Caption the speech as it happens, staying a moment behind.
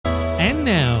And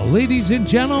now, ladies and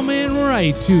gentlemen,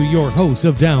 right to your hosts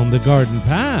of Down the Garden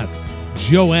Path,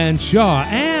 Joanne Shaw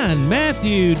and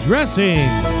Matthew Dressing.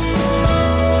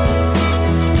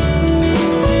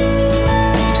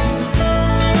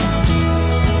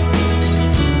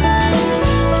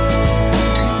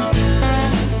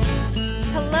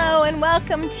 Hello and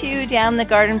welcome to Down the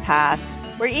Garden Path,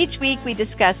 where each week we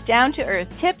discuss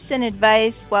down-to-earth tips and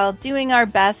advice while doing our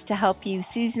best to help you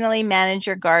seasonally manage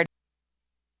your garden.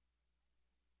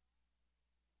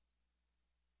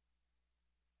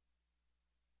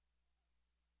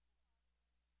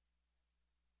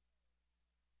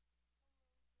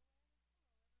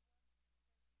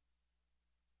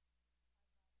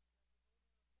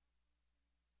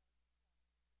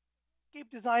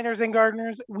 Designers and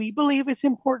gardeners, we believe it's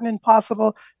important and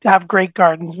possible to have great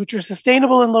gardens, which are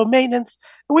sustainable and low maintenance,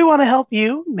 and we want to help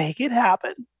you make it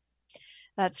happen.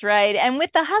 That's right. And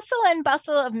with the hustle and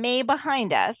bustle of May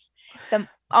behind us,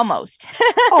 almost.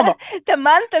 The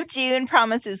month of June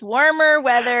promises warmer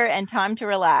weather and time to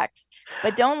relax.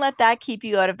 But don't let that keep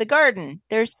you out of the garden.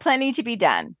 There's plenty to be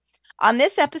done. On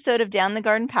this episode of Down the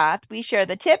Garden Path, we share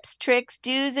the tips, tricks,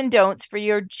 do's, and don'ts for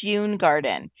your June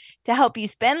garden to help you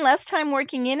spend less time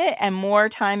working in it and more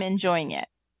time enjoying it.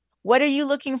 What are you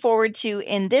looking forward to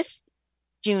in this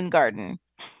June garden?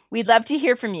 We'd love to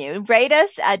hear from you. Write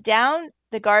us at Down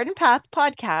the Garden Path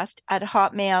Podcast at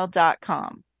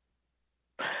hotmail.com.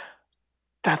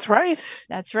 That's right.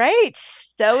 That's right.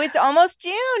 So it's almost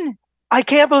June. I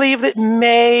can't believe that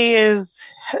May is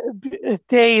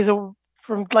days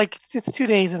from it's 2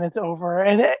 days and it's over.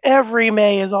 And every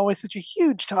May is always such a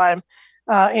huge time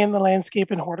in the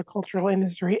landscape and horticultural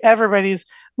industry. Everybody's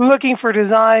looking for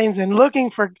designs and looking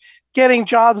for getting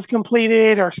jobs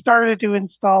completed or started to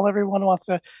install. Everyone wants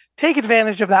to take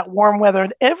advantage of that warm weather.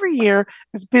 And every year,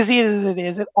 as busy as it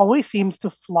is, it always seems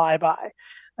to fly by.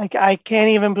 Like, I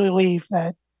can't even believe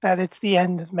that it's the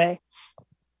end of May.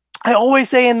 I always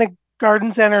say in the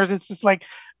garden centers, it's just like,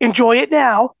 enjoy it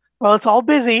now. Well, it's all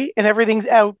busy and everything's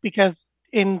out because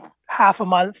in half a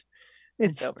month,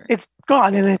 it's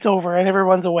gone and it's over and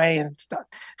everyone's away and it's done.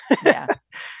 Yeah.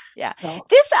 So.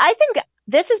 I think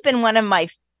this has been one of my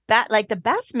the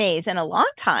best Mays in a long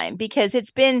time because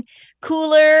it's been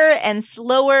cooler and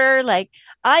slower.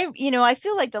 I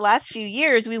feel like the last few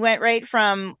years we went right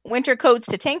from winter coats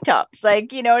to tank tops.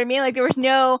 You know what I mean? There was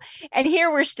and here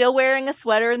we're still wearing a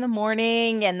sweater in the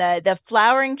morning, and the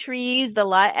flowering trees,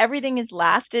 everything has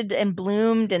lasted and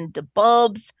bloomed, and the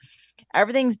bulbs,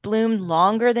 everything's bloomed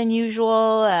longer than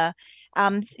usual.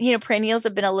 Perennials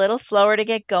have been a little slower to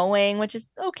get going, which is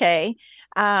okay.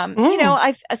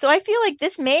 I feel like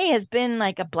this May has been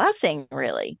like a blessing,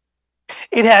 really.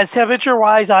 It has.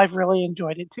 Temperature-wise, I've really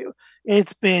enjoyed it too.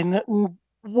 It's been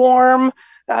warm.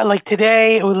 Like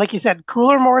today, it was, like you said,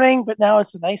 cooler morning, but now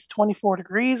it's a nice 24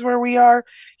 degrees where we are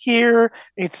here.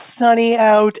 It's sunny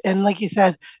out. And like you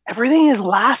said, everything is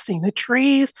lasting. The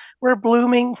trees were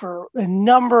blooming for a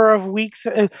number of weeks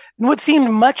and what seemed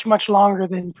much, much longer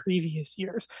than previous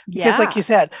years. Because like you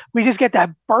said, we just get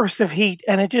that burst of heat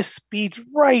and it just speeds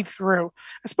right through,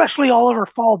 especially all of our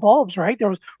fall bulbs, right?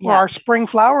 Or our spring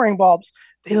flowering bulbs.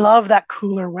 They love that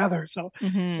cooler weather. So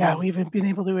we've been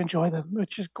able to enjoy them,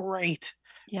 which is great.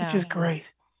 Which is great.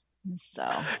 So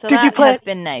that has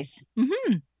been nice.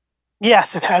 Mm-hmm.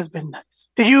 Yes, it has been nice.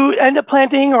 Did you end up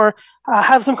planting or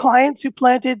have some clients who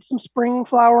planted some spring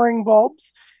flowering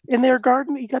bulbs in their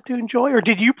garden that you got to enjoy, or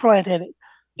did you plant any?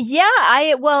 Yeah,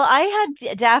 I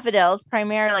had daffodils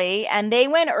primarily, and they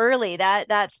went early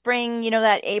that spring,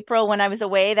 that April when I was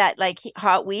away, that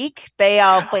hot week, they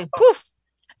all poof.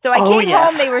 So I came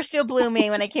home, they were still blooming.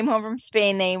 When I came home from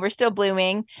Spain, they were still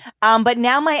blooming. But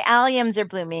now my alliums are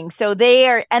blooming. So they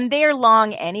are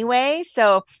long anyway.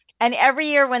 So, and every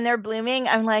year when they're blooming,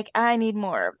 I'm like, I need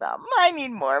more of them.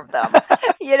 And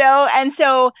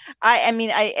so and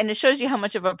it shows you how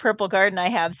much of a purple garden I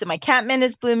have. So my catmint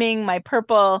is blooming, my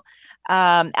purple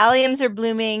alliums are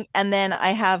blooming. And then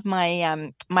I have my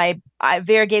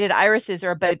variegated irises are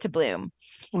about to bloom.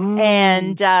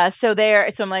 And so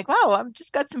I'm like, wow, I've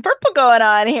just got some purple going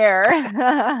on here.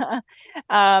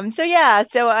 So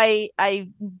I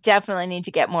definitely need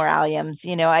to get more alliums.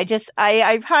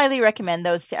 I highly recommend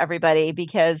those to everybody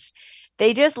because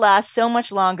they just last so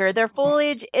much longer. Their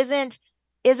foliage isn't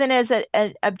as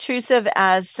obtrusive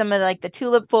as some of the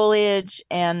tulip foliage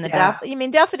and the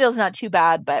daffodil's not too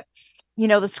bad, but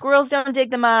the squirrels don't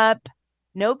dig them up.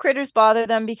 No critters bother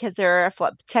them because they're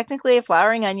technically a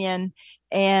flowering onion.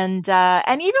 And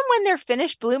even when they're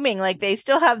finished blooming, like they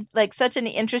still have like such an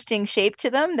interesting shape to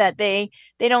them that they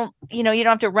don't, you don't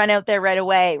have to run out there right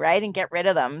away, right, and get rid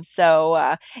of them.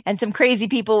 So and some crazy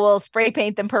people will spray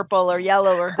paint them purple or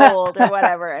yellow or gold or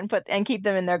whatever and keep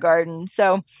them in their garden.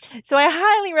 So I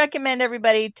highly recommend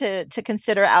everybody to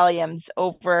consider alliums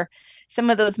over some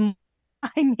of those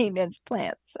high maintenance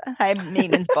plants, high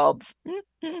maintenance bulbs.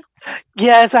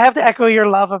 Yes, I have to echo your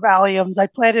love of alliums. I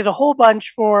planted a whole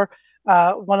bunch for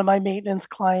one of my maintenance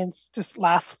clients just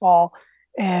last fall,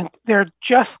 and they're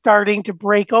just starting to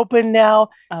break open now.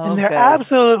 And they're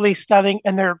absolutely stunning,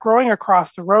 and they're growing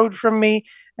across the road from me.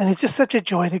 And it's just such a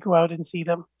joy to go out and see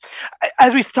them.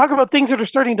 As we talk about things that are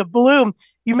starting to bloom,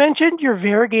 you mentioned your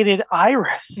variegated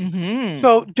iris. Mm-hmm.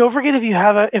 So don't forget, if you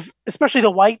have especially the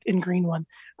white and green one,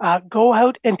 go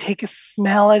out and take a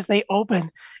smell as they open.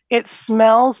 It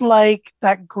smells like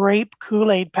that grape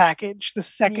Kool-Aid package the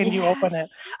second you open it.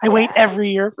 I wait every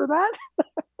year for that.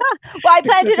 Well,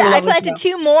 I planted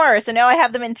 2 more, so now I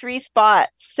have them in 3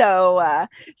 spots. So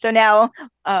now,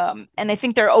 and I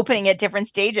think they're opening at different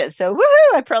stages. So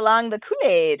woohoo! I prolong the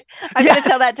Kool-Aid. I'm going to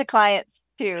tell that to clients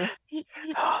too.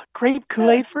 Grape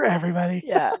Kool-Aid for everybody.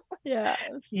 Yeah.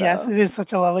 So. Yes, it is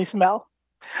such a lovely smell.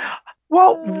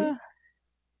 Well.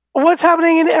 What's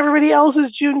happening in everybody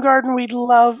else's June garden? We'd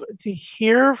love to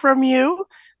hear from you.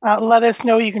 Let us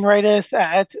know. You can write us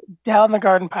at Down the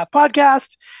Garden Path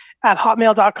Podcast at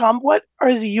hotmail.com. What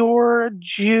is your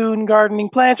June gardening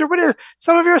plans, or what are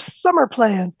some of your summer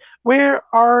plans? Where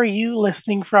are you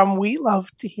listening from? We love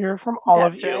to hear from all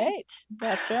of you.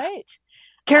 That's right.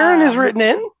 Karen has written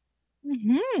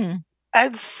in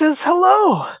and says,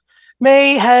 hello.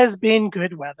 May has been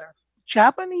good weather.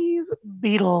 Japanese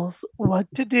beetles, what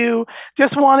to do?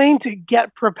 Just wanting to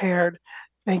get prepared.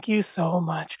 Thank you so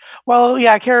much. Well,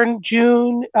 yeah, Karen,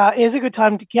 June is a good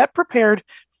time to get prepared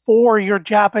for your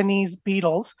Japanese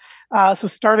beetles. So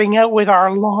starting out with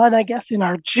our lawn, I guess, in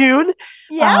our June.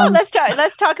 Yeah, let's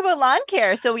talk about lawn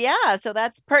care. So so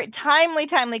that's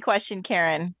timely question,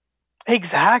 Karen.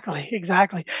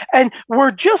 Exactly. And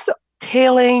we're just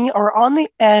tailing or on the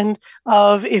end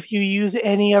of, if you use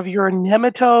any of your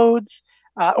nematodes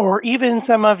or even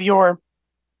some of your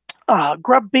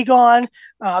grub begone,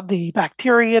 the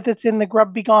bacteria that's in the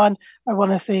grub begone. I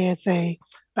want to say it's a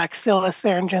Bacillus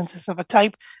thuringiensis of a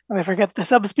type, and I forget the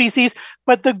subspecies,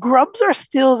 but the grubs are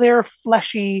still their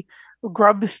fleshy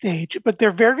grub stage, but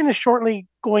they're very shortly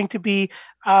going to be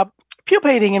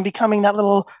pupating and becoming that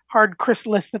little hard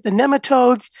chrysalis that the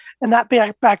nematodes and that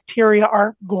bacteria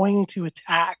aren't going to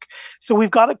attack. So we've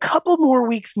got a couple more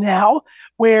weeks now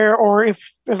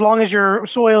as long as your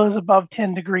soil is above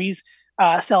 10 degrees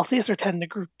Celsius or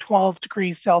 12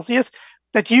 degrees Celsius,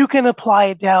 that you can apply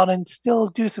it down and still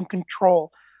do some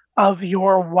control of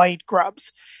your white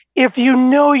grubs. If you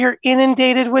know you're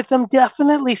inundated with them,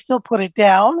 definitely still put it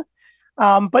down.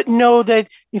 But know that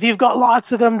if you've got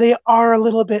lots of them, they are a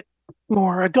little bit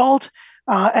more adult,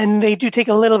 and they do take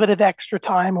a little bit of extra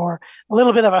time or a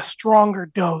little bit of a stronger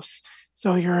dose.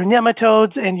 So your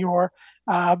nematodes and your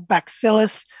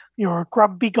bacillus, your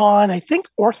grub begone, I think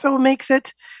Ortho makes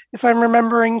it, if I'm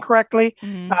remembering correctly.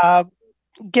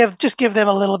 Give them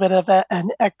a little bit of an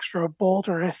extra bolt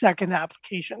or a second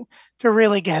application to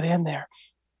really get in there.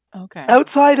 Okay.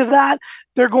 Outside of that,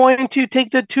 they're going to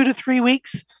take the 2 to 3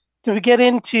 weeks to get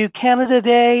into Canada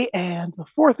Day and the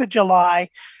 4th of July.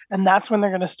 And that's when they're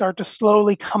going to start to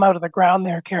slowly come out of the ground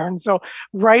there, Karen. So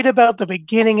right about the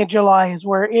beginning of July is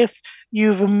where, if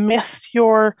you've missed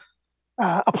your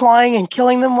applying and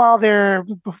killing them while they're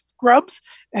grubs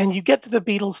and you get to the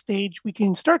beetle stage, we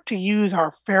can start to use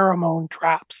our pheromone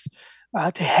traps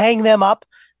to hang them up.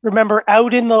 Remember,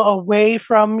 out away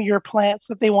from your plants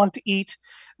that they want to eat.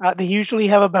 They usually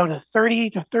have about a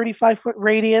 30 to 35 foot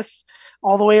radius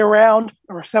all the way around,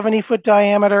 or a 70-foot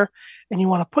diameter, and you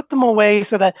want to put them away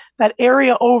so that that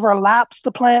area overlaps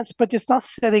the plants, but it's not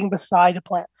sitting beside a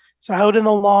plant. So out in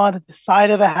the lawn at the side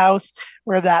of the house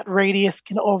where that radius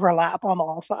can overlap on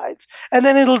all sides. And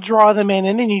then it'll draw them in,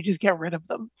 and then you just get rid of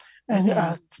them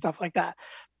and stuff like that.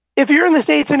 If you're in the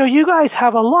States, I know you guys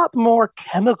have a lot more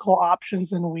chemical options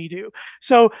than we do.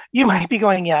 So you might be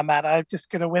going, yeah, Matt, I'm just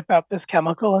going to whip out this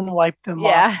chemical and wipe them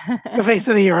off the face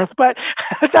of the earth. But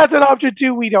that's an option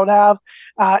too we don't have.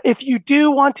 If you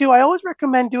do want to, I always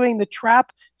recommend doing the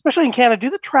trap, especially in Canada, do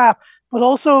the trap, but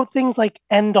also things like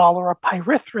Endol or a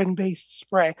pyrethrin-based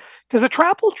spray, because the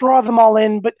trap will draw them all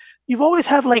in, but you've always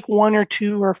had like 1 or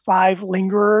 2 or 5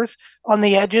 lingerers on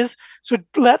the edges. So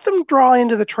let them draw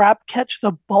into the trap, catch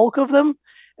the bulk of them,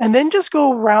 and then just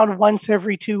go around once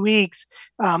every 2 weeks,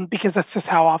 because that's just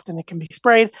how often it can be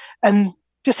sprayed, and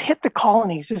just hit the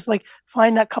colonies. Just like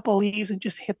find that couple leaves and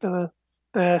just hit the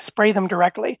spray them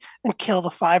directly and kill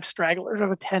the 5 stragglers or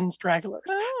the 10 stragglers.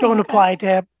 Don't apply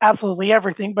to absolutely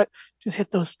everything, but just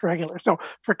hit those stragglers. So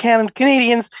for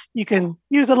Canadians, you can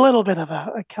use a little bit of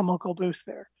a chemical boost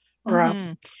there, or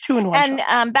a 2-in-1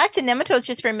 And back to nematodes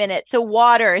just for a minute. So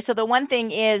water. So the one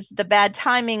thing is the bad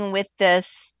timing with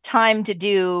this time to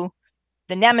do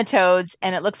the nematodes,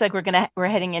 and it looks like we're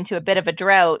heading into a bit of a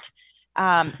drought.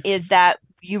 Is that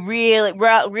you really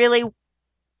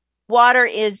water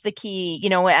is the key. You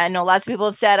know, I know lots of people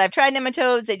have said, I've tried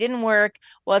nematodes, they didn't work.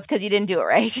 Well, it's because you didn't do it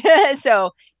right.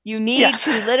 So you need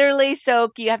to literally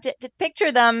soak. You have to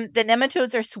picture them. The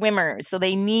nematodes are swimmers, so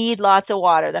they need lots of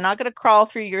water. They're not going to crawl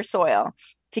through your soil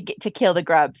to kill the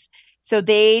grubs. So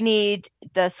they need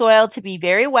the soil to be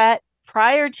very wet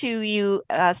prior to you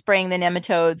spraying the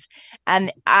nematodes,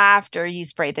 and after you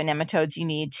spray the nematodes, you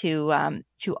need to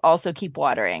also keep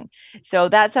watering. So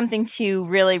that's something to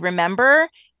really remember,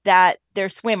 that they're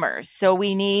swimmers. So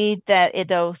we need that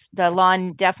the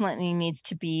lawn definitely needs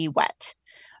to be wet.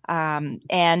 And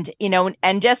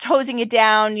just hosing it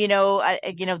down,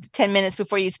 10 minutes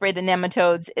before you spray the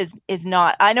nematodes is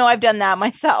not. I know I've done that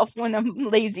myself when I'm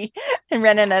lazy and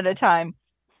running out of time.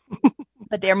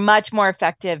 But they're much more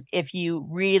effective if you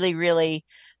really, really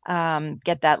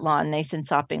get that lawn nice and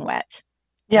sopping wet.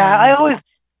 Yeah, I always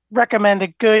recommend a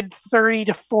good 30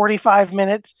 to 45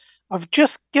 minutes of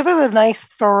just give it a nice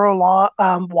thorough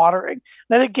watering.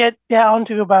 Let it get down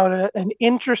to about an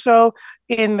inch or so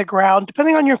in the ground.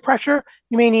 Depending on your pressure,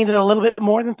 you may need it a little bit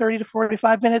more than 30 to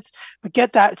 45 minutes, but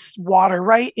get that water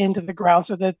right into the ground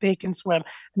so that they can swim.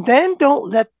 And then don't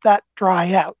let that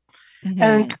dry out.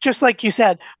 And just like you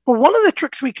said, but one of the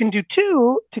tricks we can do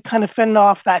too to kind of fend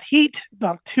off that heat,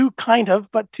 not too kind of,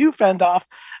 but to fend off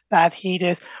that heat,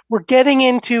 is we're getting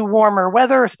into warmer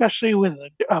weather, especially with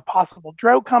a possible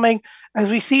drought coming, as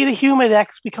we see the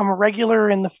humidex become regular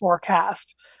in the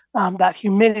forecast, that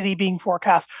humidity being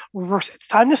forecast. It's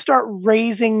time to start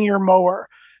raising your mower.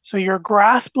 So your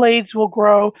grass blades will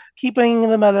grow, keeping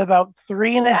them at about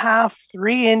 3.5,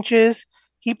 3 inches.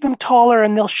 Keep them taller,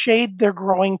 and they'll shade their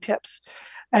growing tips.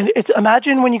 And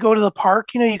imagine when you go to the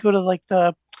park, you go to like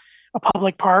a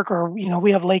public park, or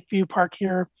we have Lakeview Park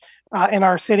here in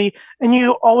our city, and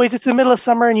it's the middle of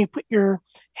summer, and you put your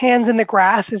hands in the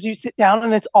grass as you sit down,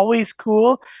 and it's always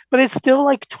cool, but it's still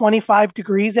like 25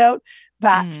 degrees out.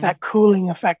 That's that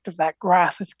cooling effect of that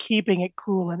grass. It's keeping it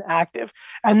cool and active,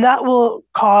 and that will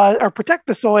protect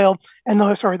the soil and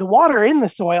the water in the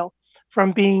soil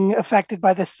from being affected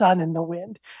by the sun and the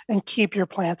wind, and keep your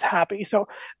plants happy. So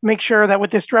make sure that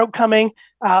with this drought coming,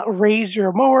 raise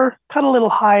your mower, cut a little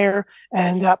higher,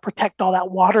 and protect all that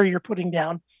water you're putting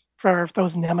down for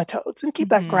those nematodes, and keep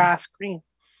that grass green.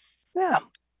 Yeah.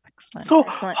 Excellent. So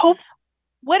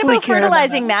what about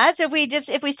fertilizing, Matt? So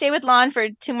if we stay with lawn for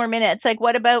 2 more minutes, like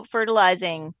what about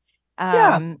fertilizing?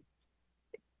 Fertilizing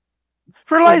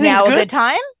is now a good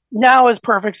time? Now is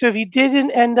perfect. So if you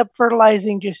didn't end up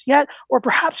fertilizing just yet, or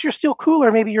perhaps you're still cooler,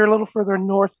 maybe you're a little further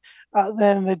north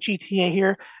than the GTA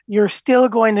here, you're still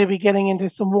going to be getting into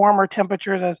some warmer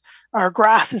temperatures as our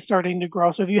grass is starting to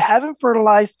grow. So if you haven't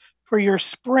fertilized for your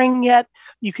spring yet,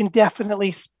 you can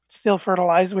definitely still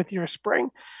fertilize with your spring.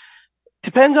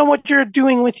 Depends on what you're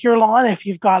doing with your lawn. If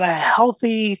you've got a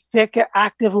healthy, thick,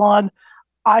 active lawn,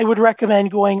 I would recommend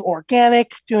going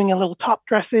organic, doing a little top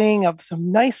dressing of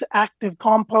some nice active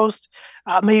compost,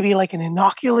 maybe like an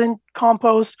inoculant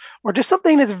compost, or just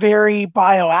something that's very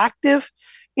bioactive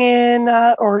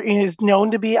or is known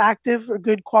to be active, a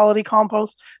good quality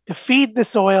compost to feed the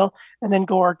soil, and then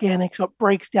go organic so it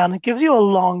breaks down. It gives you a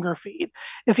longer feed.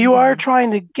 If you are trying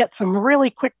to get some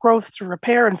really quick growth to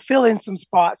repair and fill in some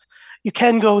spots, you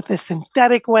can go with the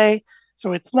synthetic way.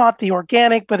 So it's not the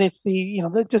organic, but it's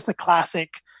just the classic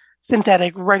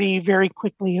synthetic, ready, very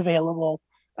quickly available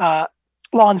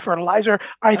lawn fertilizer.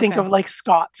 I think of like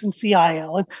Scott's and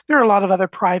CIL, and there are a lot of other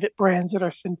private brands that are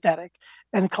synthetic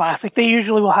and classic. They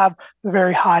usually will have the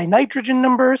very high nitrogen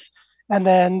numbers, and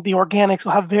then the organics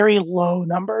will have very low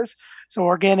numbers. So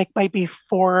organic might be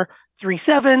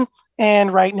 437,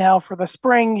 and right now for the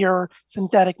spring, your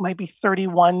synthetic might be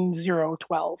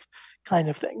 31012 kind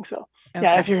of thing. So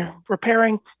yeah, if you're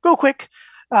repairing, go quick.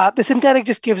 The synthetic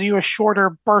just gives you a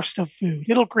shorter burst of food.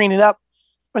 It'll green it up,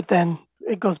 but then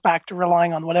it goes back to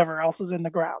relying on whatever else is in the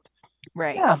ground.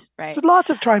 Right. Yeah. Right. So lots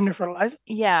of time to fertilize.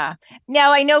 Yeah.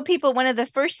 Now I know people, one of the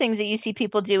first things that you see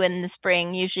people do in the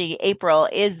spring, usually April,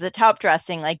 is the top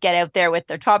dressing, like get out there with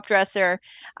their top dresser.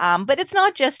 But it's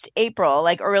not just April,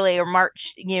 like early or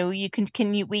March, you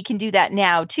we can do that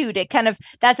now too, to kind of,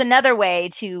 that's another way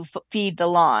to feed the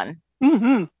lawn.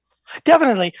 Mm-hmm.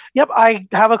 Definitely. Yep. I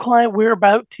have a client. We're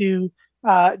about to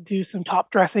do some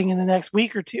top dressing in the next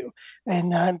week or two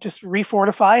and just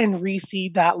refortify and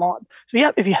reseed that lawn. So, yeah,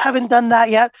 if you haven't done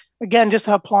that yet, again, just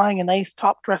applying a nice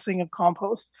top dressing of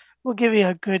compost will give you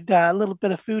a good little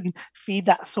bit of food and feed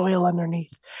that soil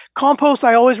underneath. Compost,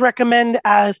 I always recommend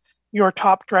as your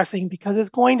top dressing because it's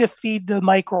going to feed the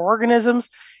microorganisms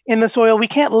in the soil. We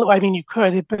can't, I mean, you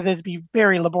could, but it'd be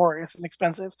very laborious and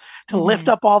expensive to lift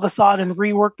up all the sod and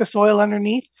rework the soil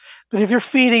underneath. But if you're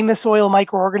feeding the soil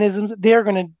microorganisms, they're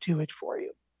going to do it for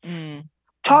you.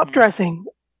 Top dressing.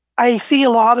 I see a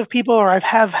lot of people, or I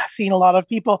have seen a lot of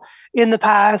people in the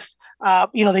past,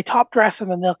 they top dress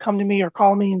and then they'll come to me or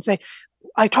call me and say,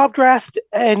 I top dressed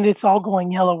and it's all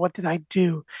going yellow. What did I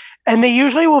do? And they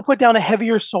usually will put down a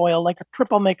heavier soil, like a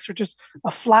triple mix or just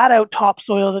a flat out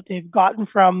topsoil that they've gotten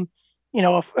from,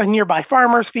 a nearby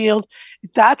farmer's field.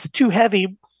 That's too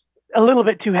heavy, a little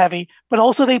bit too heavy, but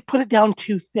also they put it down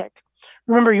too thick.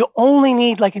 Remember, you only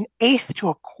need like an eighth to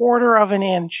a quarter of an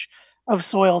inch of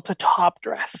soil to top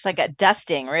dress. It's like a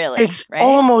dusting, really. It's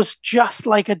almost just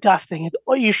like a dusting.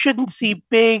 You shouldn't see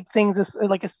big things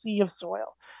like a sea of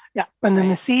soil. Yeah. And then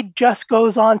the seed just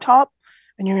goes on top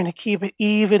and you're going to keep it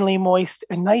evenly moist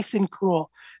and nice and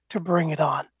cool to bring it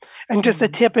on. And just a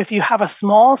tip, if you have a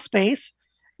small space,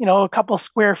 a couple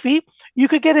square feet, you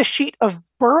could get a sheet of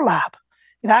burlap.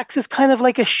 It acts as kind of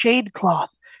like a shade cloth.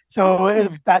 So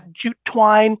that jute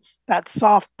twine, that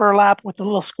soft burlap with the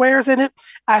little squares in it,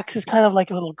 acts as kind of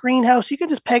like a little greenhouse. You can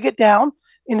just peg it down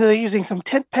using some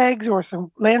tent pegs or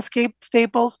some landscape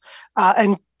staples,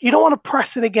 and you don't want to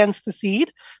press it against the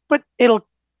seed, but it'll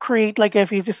create, like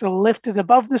if you just lift it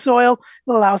above the soil,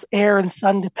 it allows air and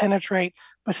sun to penetrate,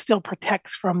 but still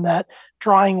protects from that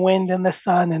drying wind and the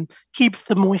sun and keeps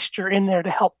the moisture in there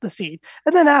to help the seed.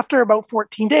 And then after about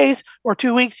 14 days or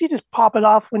 2 weeks, you just pop it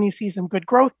off when you see some good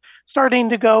growth starting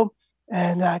to go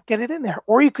and get it in there.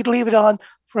 Or you could leave it on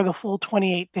for the full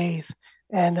 28 days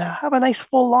and have a nice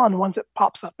full lawn once it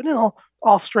pops up, and it'll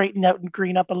all straighten out and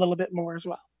green up a little bit more as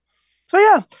well. So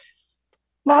yeah,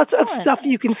 lots of stuff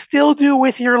you can still do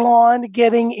with your lawn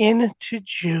getting into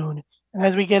June. And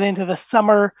as we get into the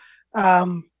summer, like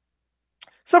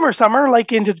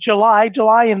into July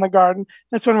in the garden,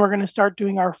 that's when we're going to start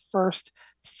doing our first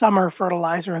summer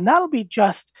fertilizer. And that'll be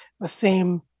just the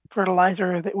same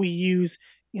fertilizer that we use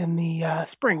in the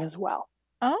spring as well.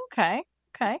 Okay.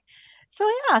 So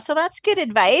yeah, so that's good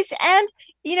advice. And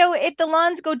if the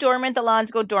lawns go dormant, the lawns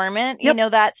go dormant. Yep.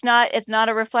 It's not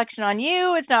a reflection on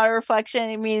you. It's not a reflection.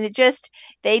 I mean,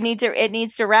 it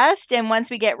needs to rest. And once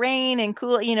we get rain and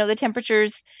cool, the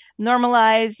temperatures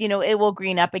normalize, it will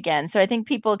green up again. So I think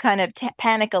people kind of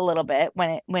panic a little bit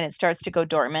when it starts to go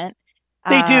dormant.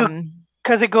 They do,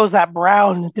 because it goes that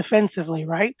brown defensively,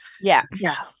 right? Yeah.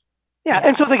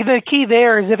 And so the key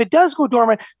there is if it does go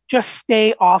dormant, just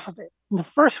stay off of it. In the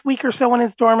first week or so when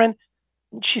it's dormant,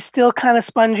 she's still kind of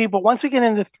spongy. But once we get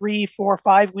into 3, 4,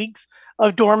 5 weeks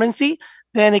of dormancy,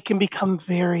 then it can become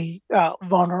very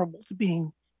vulnerable to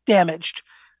being damaged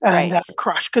and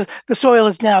crushed, because the soil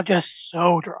is now just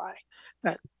so dry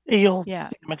that you'll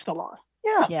damage the lawn.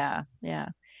 Yeah.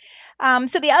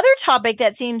 So the other topic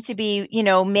that seems to be,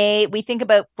 May, we think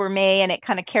about for May, and it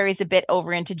kind of carries a bit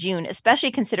over into June,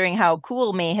 especially considering how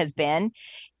cool May has been,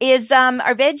 is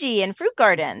our veggie and fruit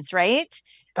gardens, right?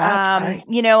 That's right.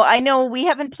 I know we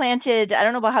haven't planted, I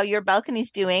don't know about how your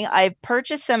balcony's doing. I've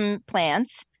purchased some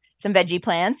plants, some veggie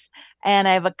plants, and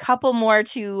I have a couple more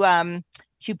to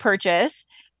purchase.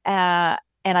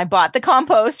 And I bought the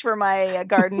compost for my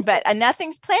garden, but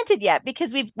nothing's planted yet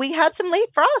because we had some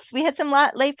late frost. We had some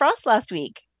late frost last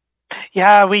week.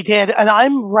 Yeah, we did. And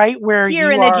I'm right where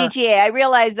here in the GTA. I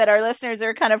realize that our listeners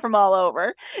are kind of from all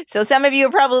over. So some of you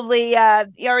are probably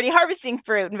already harvesting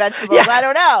fruit and vegetables. Yeah. I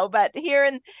don't know, but here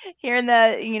in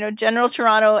the general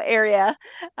Toronto area,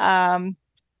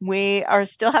 we are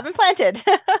still haven't planted.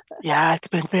 Yeah, it's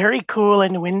been very cool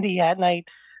and windy at night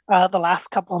the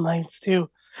last couple of nights too.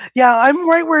 Yeah, I'm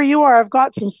right where you are. I've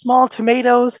got some small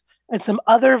tomatoes and some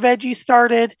other veggies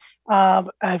started.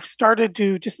 I've started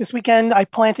to, just this weekend, I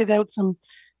planted out some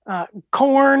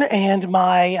corn and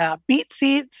my beet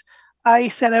seeds I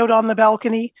set out on the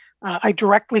balcony. I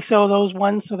directly sow those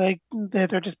ones, so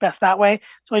they're just best that way.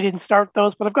 So I didn't start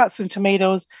those, but I've got some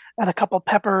tomatoes and a couple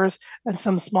peppers and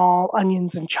some small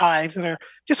onions and chives that are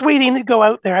just waiting to go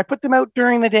out there. I put them out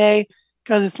during the day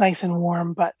because it's nice and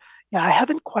warm, but yeah, I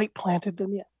haven't quite planted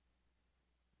them yet.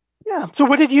 Yeah. So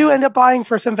what did you end up buying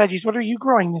for some veggies? What are you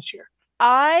growing this year?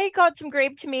 I got some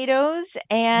grape tomatoes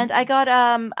and I got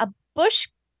a bush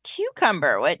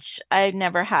cucumber, which I've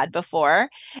never had before.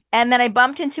 And then I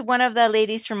bumped into one of the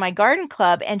ladies from my garden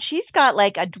club and she's got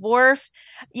like a dwarf.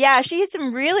 Yeah, she had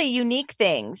some really unique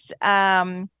things.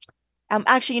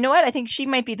 Actually, you know what? I think she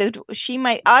might be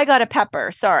I got a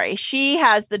pepper. Sorry. She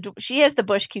has the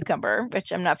bush cucumber,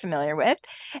 which I'm not familiar with.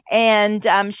 And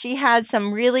she has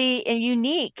some really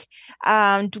unique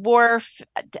dwarf,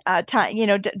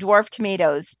 dwarf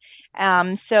tomatoes.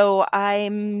 So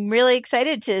I'm really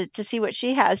excited to see what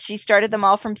she has. She started them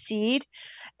all from seed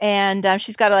and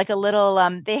she's got like a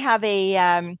little, they have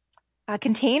a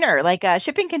container, like a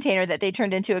shipping container that they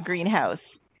turned into a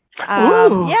greenhouse.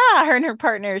 Yeah, her and her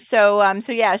partner. So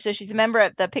she's a member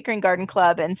of the Pickering Garden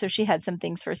Club, and so she had some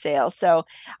things for sale. So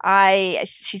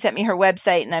she sent me her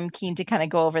website, and I'm keen to kind of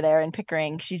go over there in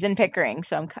Pickering. She's in Pickering,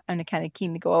 so I'm kind of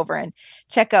keen to go over and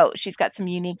check out. She's got some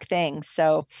unique things.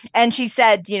 So, and she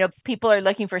said, people are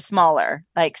looking for smaller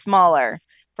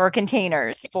for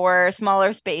containers for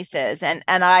smaller spaces, and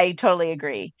I totally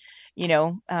agree.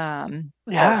 So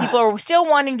people are still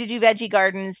wanting to do veggie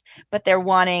gardens, but they're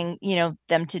wanting,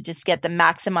 them to just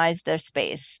maximize their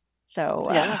space. So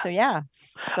that's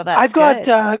I've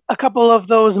got a couple of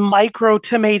those micro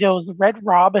tomatoes, the Red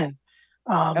Robin.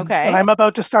 Okay. And I'm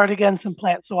about to start again some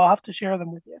plants, so I'll have to share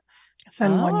them with you.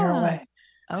 Send one your way.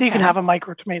 So you can have a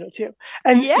micro tomato too.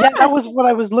 And that was what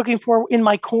I was looking for in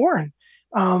my corn.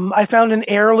 I found an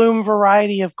heirloom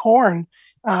variety of corn.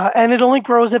 And it only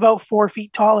grows about 4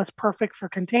 feet tall. It's perfect for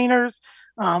containers.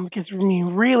 It gives me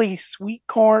really sweet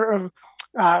corn,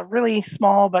 really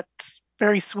small but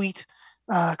very sweet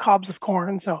cobs of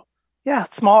corn. So yeah,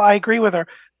 small. I agree with her.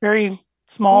 Very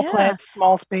small plants,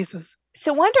 small spaces.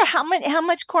 So wonder how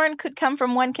much corn could come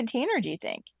from one container, do you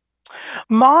think?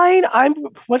 Mine,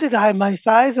 my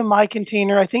size of my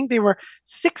container, I think they were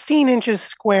 16 inches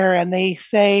square, and they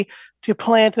say to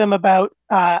plant them about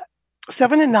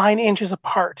 7 to 9 inches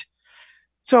apart.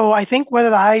 So I think what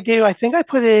did I do? I think I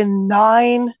put in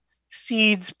 9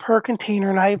 seeds per container,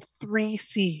 and I have 3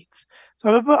 seeds. So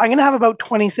I'm going to have about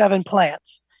 27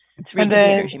 plants. 3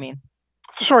 containers, you mean?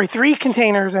 Sorry, 3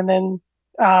 containers, and then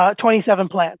 27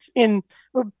 plants in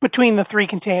between the 3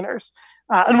 containers.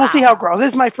 And we'll see how it grows.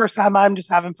 This is my first time. I'm just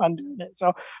having fun doing it.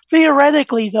 So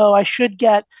theoretically, though, I should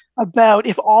get about,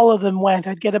 if all of them went,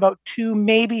 I'd get about 2,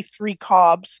 maybe 3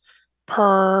 cobs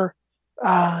per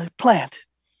plant.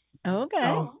 Okay.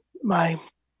 So my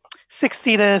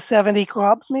 60 to 70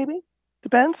 crops, maybe.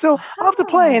 Depends. So I'll have to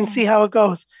play and see how it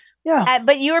goes. Yeah.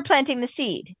 But you were planting the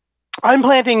seed. I'm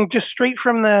planting just straight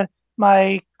from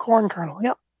my corn kernel.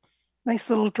 Yep. Nice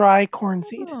little dry corn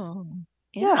seed.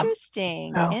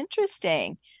 Interesting. Yeah.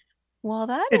 Interesting. Well,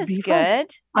 that is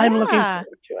good. I'm looking forward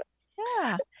to it.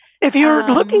 Yeah. If you're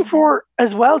looking for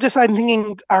as well, I'm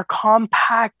thinking our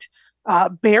compact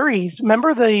berries.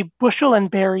 Remember the bushel and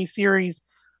berry series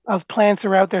of plants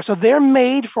are out there. So they're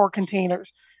made for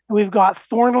containers. And we've got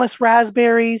thornless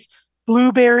raspberries,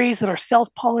 blueberries that are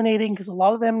self-pollinating because a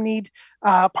lot of them need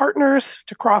partners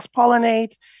to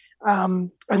cross-pollinate.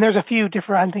 And there's a few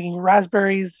different, I'm thinking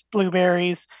raspberries,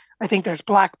 blueberries. I think there's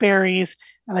blackberries,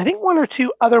 and I think 1 or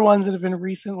 2 other ones that have been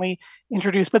recently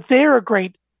introduced. But they're a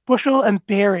great bushel and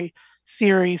berry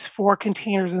series for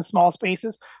containers in small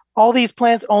spaces. All these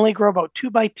plants only grow about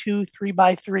 2 by 2, 3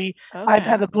 by 3. Okay. I've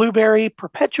had a blueberry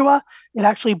Perpetua. It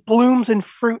actually blooms and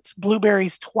fruits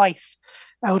blueberries twice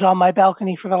out on my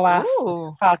balcony for the last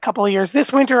couple of years.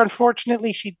 This winter,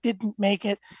 unfortunately, she didn't make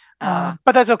it, but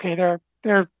that's okay.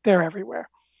 They're everywhere.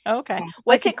 Okay.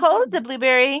 What's it called? The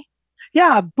blueberry?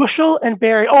 Yeah, bushel and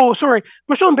berry. Oh, sorry.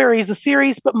 Bushel and berry is the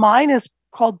series, but mine is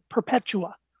called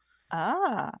Perpetua.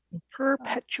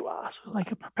 Perpetua. So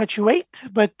like a perpetuate,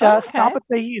 but stop at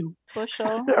the U.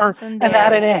 Bushel and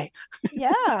add an A.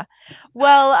 Yeah.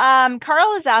 Well,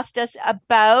 Carl has asked us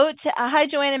about, hi,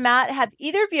 Joanne and Matt, have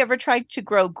either of you ever tried to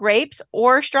grow grapes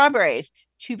or strawberries?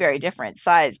 2 very different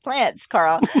size plants,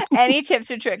 Carl. Any tips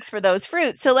or tricks for those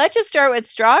fruits? So let's just start with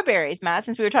strawberries, Matt,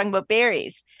 since we were talking about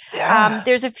berries. Yeah.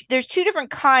 There's 2 different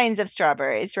kinds of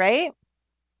strawberries, right?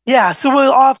 Yeah. So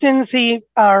we'll often see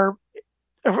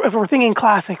if we're thinking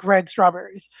classic red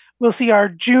strawberries, we'll see our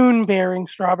June bearing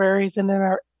strawberries and then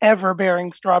our ever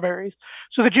bearing strawberries.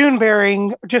 So the June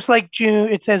bearing, just like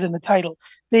June, it says in the title,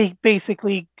 they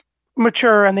basically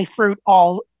mature and they fruit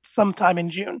all sometime in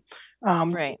June.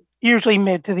 Right. Usually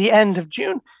mid to the end of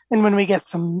June, and when we get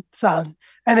some sun.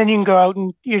 And then you can go out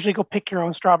and usually go pick your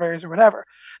own strawberries or whatever.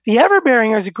 The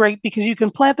everbearing are great because you can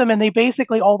plant them and they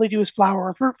basically all they do is flower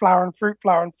and fruit, flower and fruit,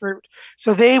 flower and fruit.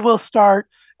 So they will start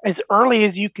as early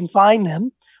as you can find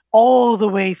them all the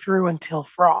way through until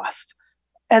frost.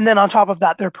 And then on top of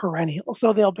that, they're perennial.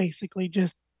 So they'll basically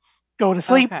just go to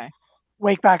sleep,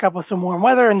 wake back up with some warm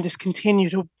weather, and just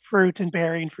continue to fruit and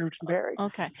berry and fruit and berry.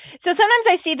 Okay. So sometimes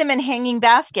I see them in hanging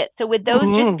baskets. So would those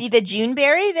just be the June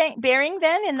bearing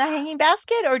then in the hanging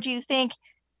basket? Or do you think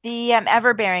the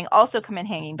everbearing also come in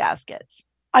hanging baskets?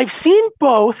 I've seen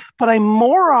both, but I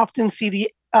more often see the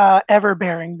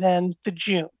everbearing than the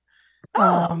June.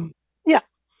 Yeah,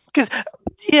 because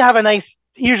you have a nice,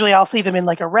 usually I'll see them in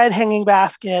like a red hanging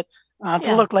basket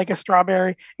to look like a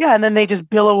strawberry. Yeah, and then they just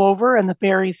billow over and the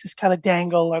berries just kind of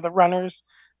dangle or the runners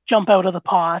jump out of the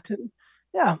pot. And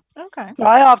Okay. So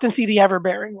I often see the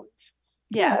everbearing ones.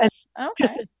 Yes. Yeah,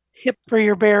 just a tip for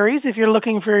your berries, if you're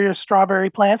looking for your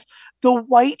strawberry plants, the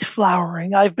white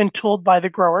flowering, I've been told by the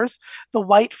growers, the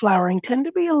white flowering tend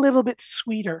to be a little bit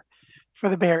sweeter for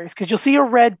the berries because you'll see a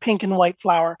red, pink, and white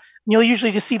flower, and you'll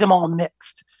usually just see them all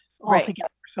mixed all together.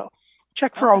 So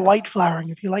check for a white flowering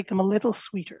if you like them a little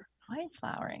sweeter. White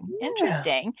flowering.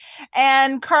 Interesting.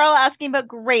 And Carl asking about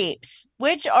grapes,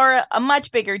 which are a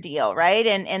much bigger deal, right?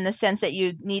 And in the sense that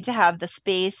you need to have the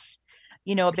space,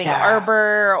 a big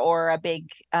arbor or a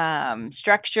big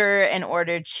structure in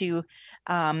order to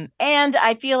and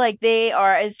I feel like they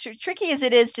are as tricky as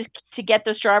it is to get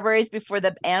those strawberries before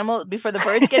the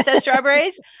birds get those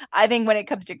strawberries. I think when it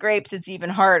comes to grapes, it's even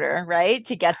harder, right?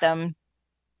 To get them.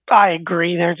 I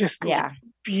agree. They're just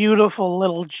beautiful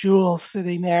little jewels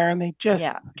sitting there, and they just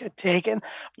get taken.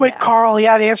 But Carl, to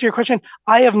answer your question,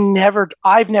 I've never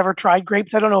tried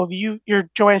grapes. I don't know if you're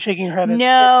Joanne shaking her head.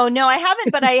 No, I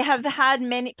haven't, but I have had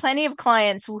plenty of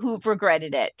clients who've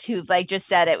regretted it, who've just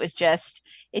said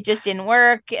it just didn't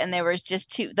work, and there was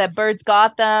just the birds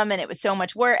got them, and it was so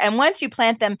much work. And once you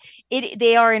plant them,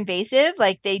 they are invasive,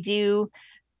 like they do.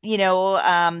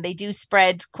 They do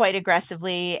spread quite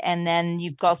aggressively, and then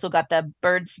you've also got the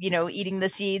birds, eating the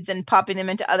seeds and popping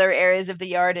them into other areas of the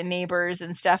yard and neighbors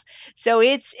and stuff. So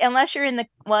it's, unless you're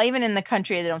even in the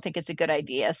country, I don't think it's a good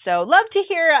idea. So love to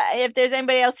hear if there's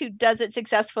anybody else who does it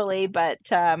successfully, but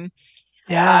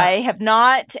I have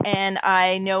not, and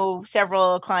I know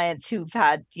several clients who've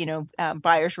had,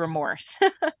 buyer's remorse.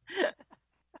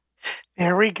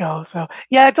 There we go. So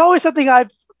it's always something I've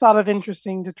thought of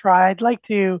interesting to try.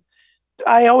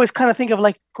 I always kind of think of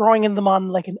like growing them on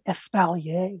like an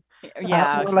espalier,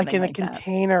 or like in a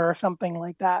container or something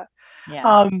like that.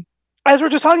 As we're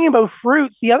just talking about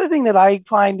fruits, the other thing that I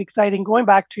find exciting, going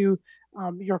back to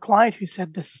your client who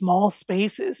said the small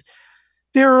spaces,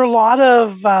 there are a lot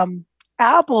of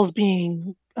apples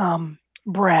being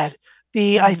bred.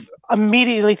 I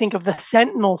immediately think of the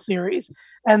Sentinel series,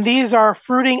 and these are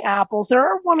fruiting apples. There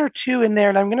are one or two in there,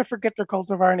 and I'm going to forget their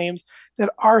cultivar names, that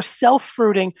are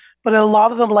self-fruiting, but a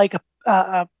lot of them,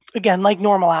 again, like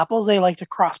normal apples, they like to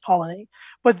cross-pollinate.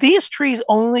 But these trees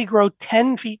only grow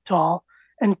 10 feet tall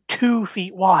and 2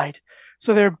 feet wide.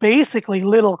 So they're basically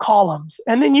little columns.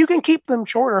 And then you can keep them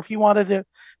shorter if you wanted to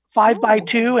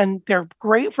 5x2, and they're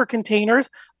great for containers.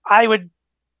 I would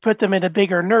put them in a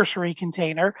bigger nursery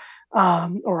container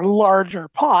or larger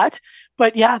pot,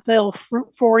 but they'll fruit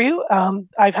for you.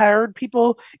 I've heard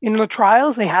people in the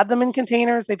trials, they had them in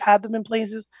containers, they've had them in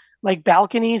places like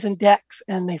balconies and decks,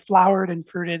 and they flowered and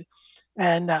fruited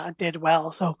and did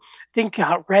well. So I think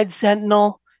Red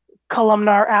Sentinel,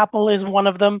 columnar apple is one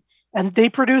of them, and they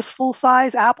produce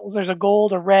full-size apples. There's a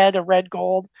gold, a red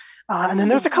gold, and then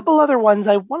there's a couple other ones.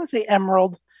 I want to say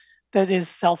emerald, that is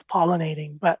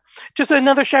self-pollinating. But just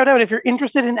another shout out, if you're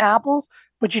interested in apples,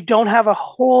 but you don't have a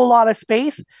whole lot of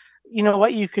space, you know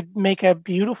what? You could make a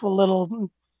beautiful little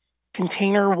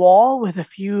container wall with a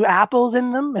few apples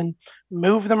in them and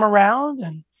move them around,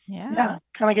 and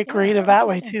kind of get creative that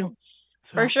way too.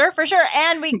 So. For sure.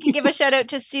 And we can give a shout out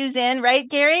to Susan, right,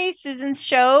 Gary? Susan's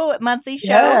show, monthly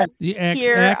show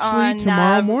here on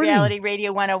tomorrow morning. Reality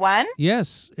Radio 101.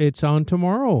 Yes, it's on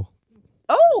tomorrow.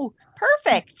 Oh,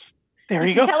 perfect. There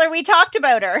you go. Tell her we talked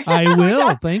about her. I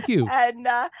will. Thank you.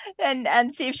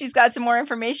 And see if she's got some more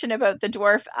information about the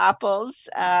dwarf apples,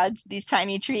 these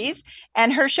tiny trees.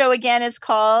 And her show again is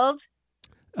called?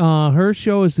 Her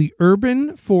show is the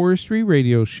Urban Forestry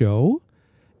Radio Show.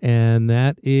 And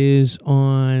that is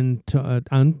on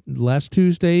last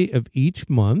Tuesday of each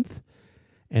month.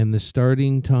 And the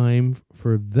starting time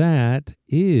for that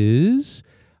is,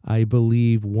 I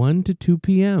believe, 1 to 2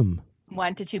 p.m.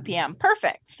 1 to 2 p.m.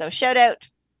 Perfect. So shout out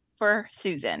for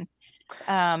Susan.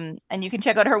 And you can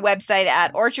check out her website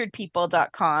at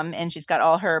orchardpeople.com, and she's got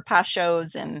all her past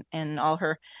shows and all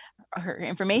her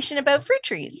information about fruit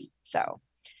trees. So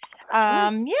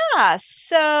yeah.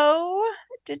 So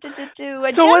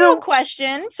a general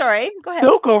question. Sorry, go ahead.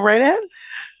 No, go right ahead.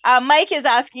 Mike is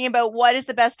asking about what is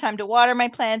the best time to water my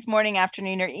plants, morning,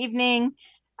 afternoon, or evening.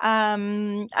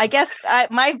 I guess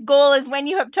my goal is when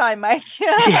you have time, Mike.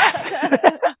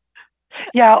 Yes.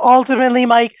 Yeah, ultimately,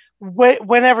 Mike,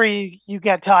 whenever you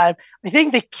get time. I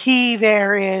think the key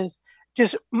there is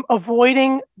just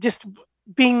avoiding just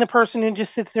being the person who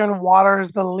just sits there and waters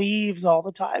the leaves all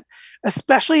the time,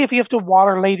 especially if you have to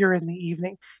water later in the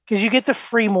evening, because you get the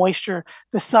free moisture.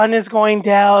 The sun is going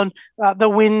down, the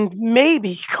wind may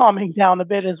be calming down a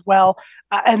bit as well,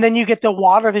 and then you get the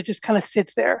water that just kind of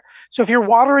sits there. So if you're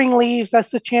watering leaves,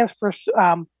 that's the chance for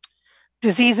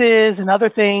diseases and other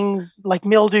things like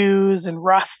mildews and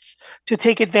rusts to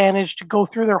take advantage to go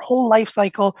through their whole life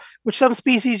cycle, which some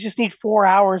species just need 4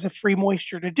 hours of free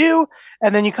moisture to do.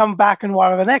 And then you come back and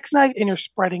water the next night and you're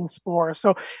spreading spores.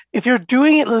 So if you're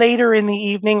doing it later in the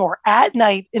evening or at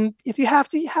night, and if you have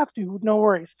to, no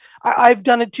worries. I've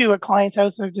done it too at clients'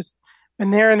 house. I've just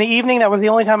been there in the evening. That was the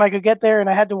only time I could get there and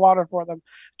I had to water for them.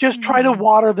 Just try to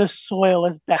water the soil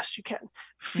as best you can.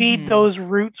 Feed those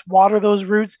roots, water those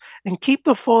roots, and keep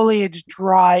the foliage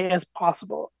dry as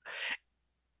possible.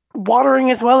 Watering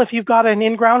as well, if you've got an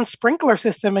in-ground sprinkler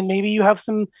system and maybe you have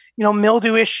some,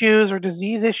 mildew issues or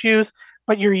disease issues,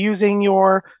 but you're using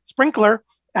your sprinkler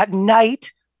at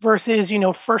night versus,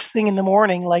 first thing in the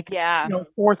morning, like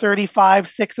 4:35,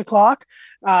 6 o'clock,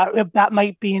 that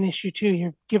might be an issue too.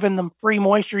 You're giving them free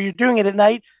moisture. You're doing it at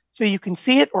night so you can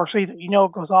see it or so that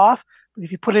it goes off. But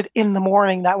if you put it in the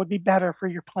morning, that would be better for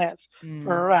your plants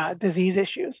for disease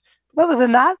issues. But other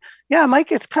than that, yeah,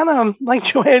 Mike, it's kind of like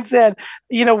Joanne said,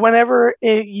 whenever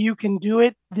you can do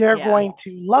it, they're going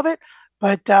to love it.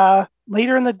 But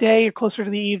later in the day or closer to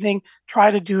the evening,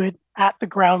 try to do it at the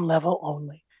ground level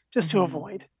only, just to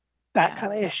avoid that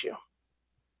kind of issue.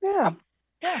 Yeah.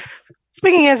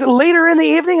 Speaking as later in the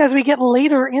evening, as we get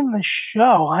later in the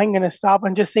show, I'm going to stop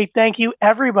and just say thank you,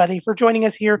 everybody, for joining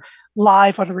us here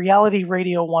live on Reality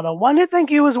Radio 101. And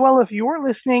thank you as well if you're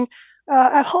listening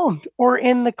at home or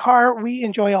in the car. We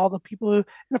enjoy all the people and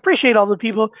appreciate all the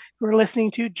people who are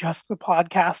listening to just the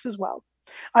podcast as well.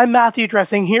 I'm Matthew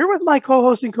Dressing here with my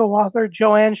co-host and co-author,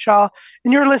 Joanne Shaw,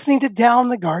 and you're listening to Down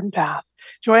the Garden Path.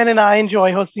 Joanne and I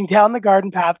enjoy hosting Down the Garden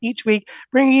Path each week,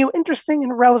 bringing you interesting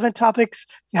and relevant topics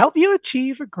to help you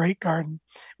achieve a great garden.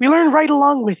 We learn right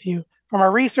along with you from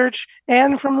our research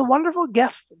and from the wonderful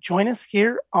guests that join us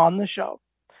here on the show.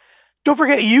 Don't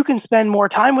forget, you can spend more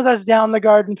time with us down the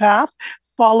garden path.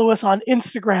 Follow us on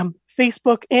Instagram,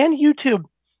 Facebook, and YouTube.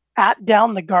 At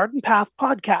Down the Garden Path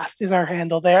Podcast is our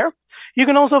handle there. You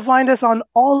can also find us on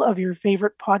all of your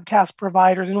favorite podcast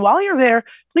providers. And while you're there,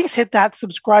 please hit that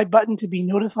subscribe button to be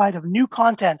notified of new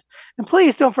content. And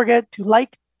please don't forget to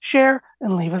like, share,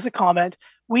 and leave us a comment.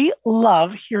 We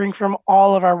love hearing from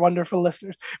all of our wonderful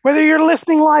listeners, whether you're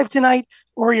listening live tonight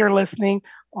or you're listening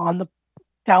on the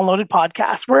downloaded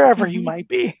podcast, wherever you might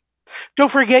be.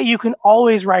 Don't forget, you can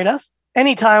always write us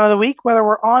any time of the week, whether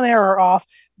we're on air or off,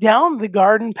 Down the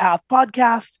Garden Path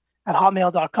Podcast at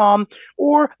hotmail.com,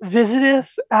 or visit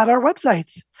us at our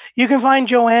websites. You can find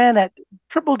Joanne at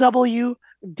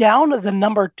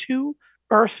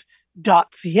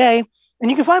www.down2earth.ca,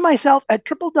 and you can find myself at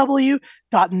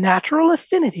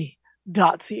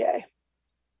www.naturalaffinity.ca.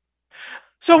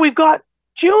 So we've got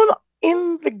June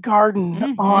in the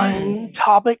garden on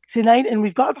topic tonight, and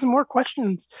we've got some more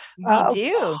questions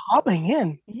hopping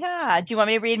in. Yeah. Do you want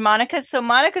me to read Monica? So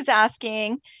Monica's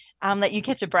asking, let you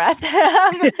catch a breath.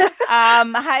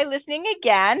 Hi, listening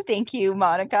again. Thank you,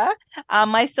 Monica.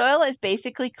 My soil is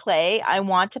basically clay. I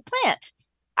want to plant.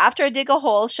 After I dig a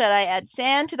hole, should I add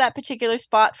sand to that particular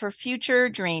spot for future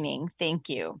draining? Thank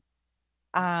you.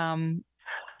 Good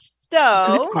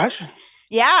question.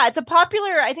 Yeah, I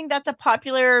think that's a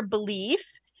popular belief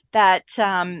that,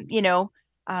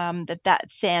 that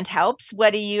sand helps.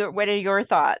 What are your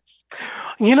thoughts?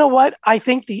 You know what? I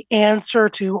think the answer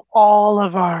to all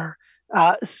of our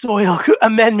soil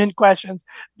amendment questions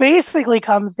basically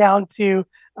comes down to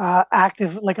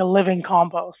active, like a living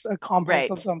compost, a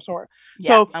compost of some sort. Yeah,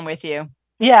 so I'm with you.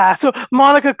 Yeah. So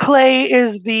Monica, clay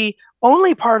is the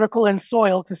only particle in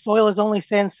soil, because soil is only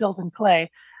sand, silt, and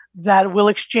clay, that will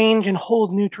exchange and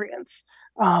hold nutrients.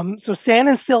 So sand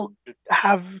and silt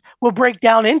will break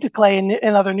down into clay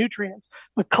and other nutrients,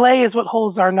 but clay is what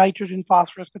holds our nitrogen,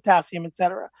 phosphorus, potassium,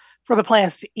 etc., for the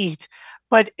plants to eat.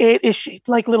 but it is shaped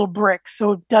like little bricks,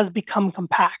 so it does become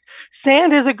compact.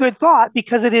 Sand is a good thought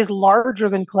because it is larger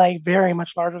than clay, very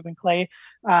much larger than clay,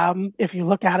 if you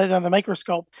look at it on the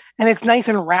microscope, and it's nice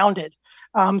and rounded.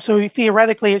 So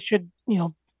theoretically, it should,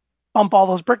 bump all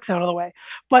those bricks out of the way.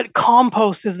 But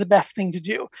compost is the best thing to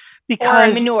do because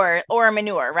or a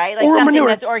manure, right? Like something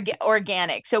that's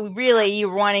organic. So really,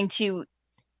 you're wanting to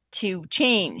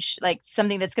change, like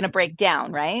something that's going to break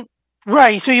down, right?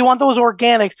 Right. So you want those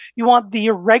organics. You want the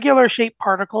irregular shaped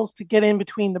particles to get in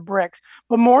between the bricks.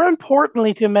 But more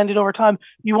importantly, to amend it over time,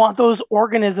 you want those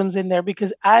organisms in there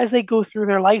because as they go through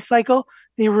their life cycle,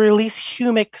 they release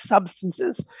humic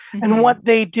substances. Mm-hmm. And what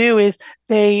they do is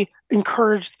they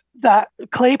encourage that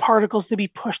clay particles to be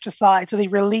pushed aside. So they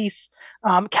release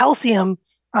calcium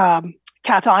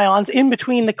cations in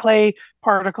between the clay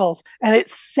particles, and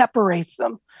it separates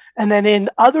them. And then in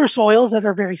other soils that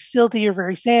are very silty or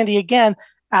very sandy, again,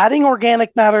 adding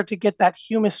organic matter to get that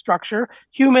humus structure.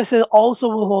 Humus also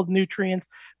will hold nutrients,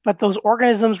 but those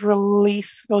organisms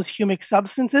release those humic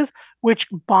substances, which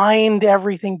bind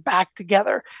everything back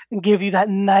together and give you that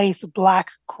nice black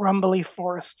crumbly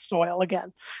forest soil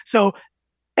again. So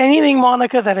anything,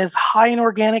 Monica, that is high in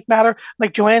organic matter,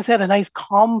 like Joanne said, a nice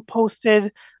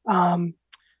composted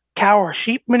cow or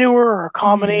sheep manure or a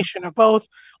combination of both,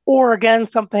 or again,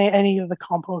 any of the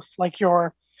composts like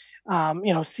your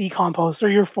sea compost or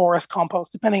your forest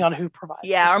compost, depending on who provides.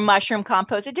 Yeah, or mushroom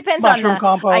compost. It depends on the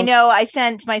compost. I know I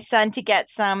sent my son to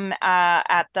get some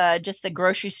at the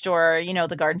grocery store,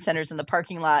 the garden centers in the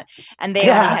parking lot, and they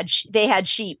only had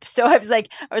sheep. So I was like,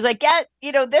 get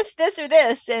this or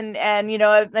this, and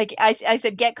like I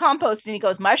said, get compost, and he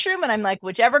goes mushroom, and I'm like,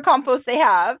 whichever compost they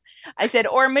have. I said,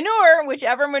 or manure,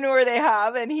 whichever manure they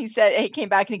have, and he came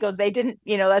back and he goes, they didn't,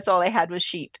 that's all they had was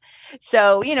sheep.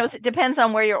 So it depends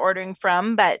on where you're ordering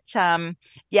from, but so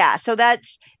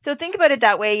think about it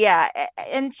that way.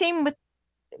 And same with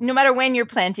no matter when you're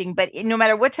planting, but no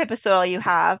matter what type of soil you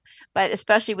have, but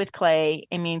especially with clay,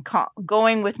 I mean,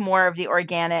 going with more of the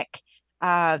organic,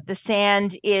 the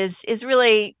sand is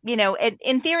really,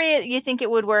 in theory you think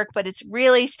it would work, but it's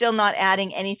really still not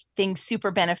adding anything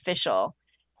super beneficial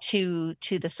to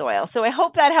the soil. So I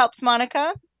hope that helps,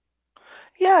 Monica.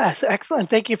 Yes, excellent.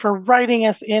 Thank you for writing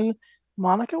us in,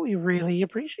 Monica. We really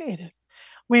appreciate it.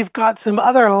 We've got some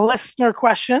other listener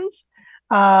questions.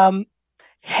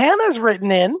 Hannah's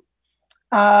written in.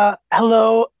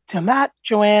 Hello to Matt,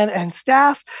 Joanne, and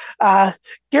staff.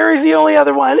 Gary's the only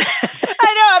other one.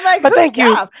 I know. I'm like, but thank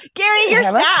staff? You, Gary. Your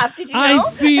Hannah? Staff. Did you know?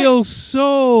 I feel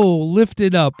so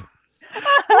lifted up.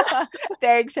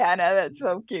 Thanks, Hannah. That's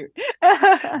so cute.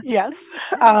 Yes.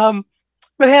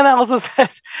 But Hannah also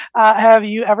says, have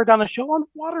you ever done a show on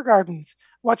water gardens?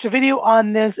 Watch a video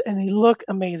on this and they look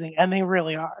amazing, and they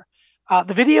really are.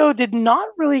 The video did not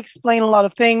really explain a lot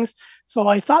of things, so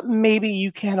I thought maybe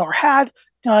you can or had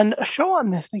done a show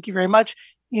on this. Thank you very much.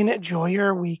 Enjoy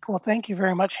your week. Well, thank you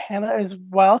very much, Hannah, as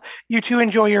well. You too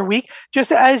enjoy your week.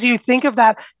 Just as you think of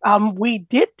that, we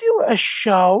did do a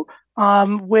show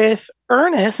with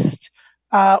Ernest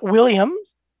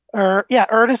Williams.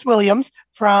 Ernest Williams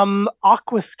from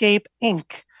Aquascape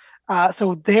Inc.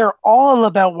 So they're all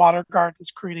about water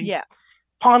gardens, creating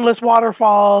pondless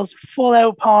waterfalls, full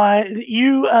out pond.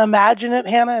 You imagine it,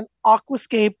 Hannah, and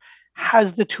Aquascape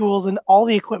has the tools and all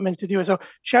the equipment to do it. So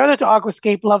shout out to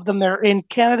Aquascape. Love them. They're in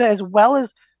Canada as well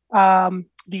as the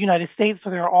United States. So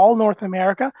they're all North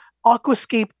America.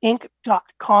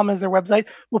 Aquascapeinc.com is their website.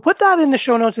 We'll put that in the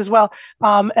show notes as well.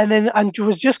 And then I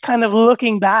was just kind of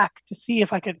looking back to see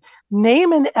if I could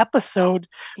name an episode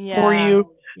for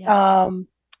you. Yeah.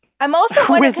 I'm also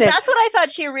wondering, because that's what I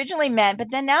thought she originally meant, but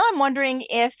then now I'm wondering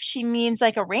if she means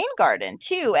like a rain garden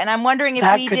too. And I'm wondering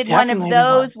if we did one of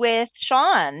those with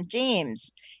Sean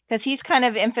James, because he's kind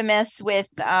of infamous with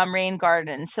rain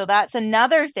gardens. So that's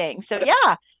another thing. So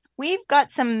yeah, we've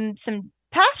got some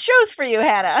past shows for you,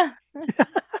 Hannah.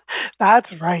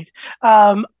 That's right.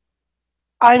 I'm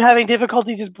having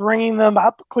difficulty just bringing them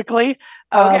up quickly.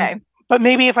 Okay. But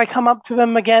maybe if I come up to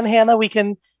them again, Hannah,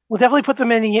 we'll definitely put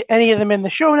them in any of them in the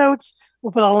show notes.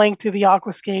 We'll put a link to the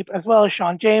Aquascape as well as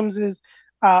Sean James's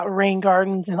rain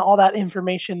gardens and all that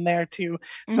information there too.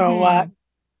 So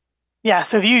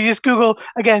so if you just Google,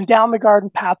 again, Down the Garden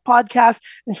Path podcast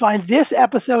and find this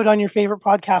episode on your favorite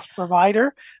podcast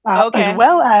provider, as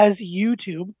well as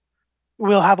YouTube,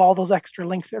 we'll have all those extra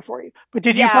links there for you. But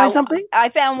did you find something? I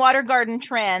found Water Garden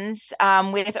Trends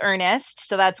with Ernest.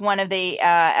 So that's one of the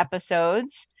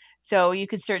episodes. So you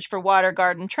could search for Water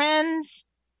Garden Trends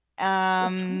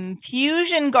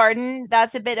Fusion Garden,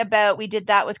 that's a bit about, we did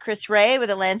that with Chris Ray, with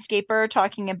a landscaper,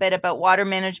 talking a bit about water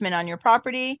management on your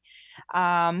property.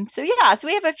 So we have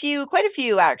quite a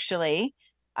few actually.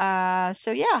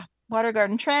 Water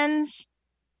garden trends.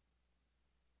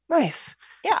 Nice.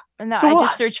 Yeah, and I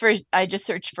just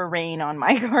searched for rain on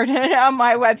my garden on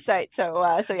my website. So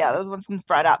those ones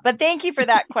brought up. But thank you for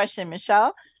that question,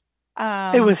 Michelle.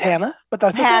 It was Hannah, but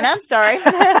that's Hannah. Okay. Sorry.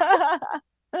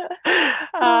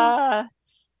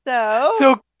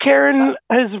 So Karen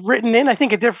has written in, I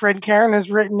think a different Karen has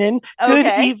written in, good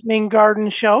evening garden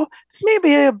show. This may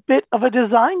be a bit of a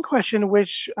design question,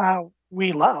 which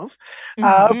we love,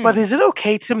 but is it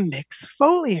okay to mix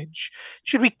foliage?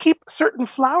 Should we keep certain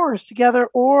flowers together,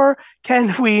 or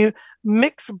can we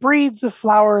mix breeds of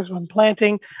flowers when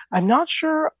planting? I'm not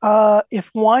sure if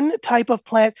one type of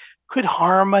plant could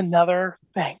harm another.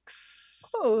 Thanks.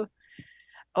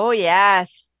 Oh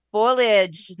yes.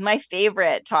 Foliage is my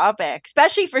favorite topic,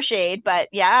 especially for shade. But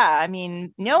yeah, I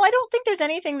mean, no, I don't think there's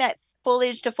anything that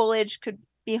foliage to foliage could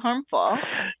be harmful.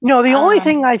 No, the only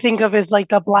thing I think of is like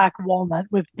the black walnut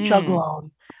with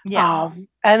juglone. Yeah.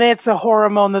 And it's a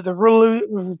hormone that the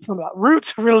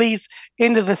roots release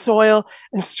into the soil,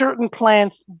 and certain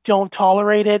plants don't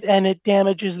tolerate it, and it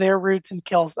damages their roots and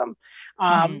kills them.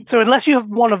 So unless you have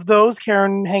one of those,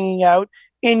 Karen, hanging out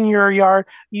in your yard,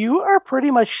 you are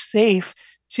pretty much safe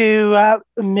to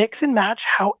mix and match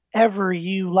however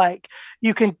you like.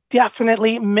 You can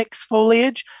definitely mix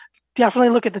foliage. Definitely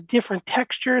look at the different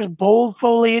textures, bold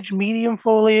foliage, medium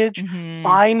foliage,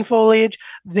 fine foliage.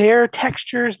 Their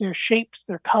textures, their shapes,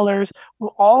 their colors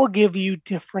will all give you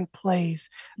different plays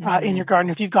in your garden.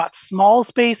 If you've got small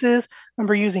spaces,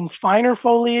 remember, using finer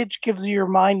foliage gives your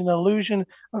mind an illusion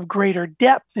of greater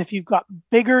depth. If you've got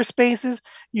bigger spaces,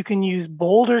 you can use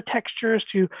bolder textures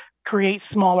to create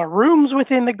smaller rooms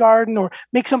within the garden, or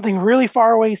make something really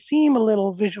far away seem a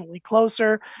little visually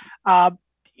closer.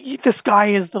 The sky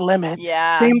is the limit.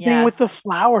 Same thing with the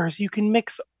flowers. You can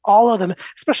mix all of them,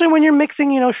 especially when you're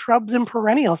mixing, shrubs and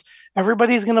perennials.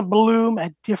 Everybody's going to bloom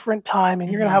at different time, and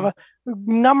you're going to have a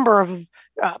number of,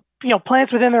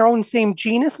 plants within their own same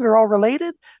genus that are all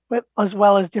related, but as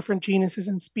well as different genuses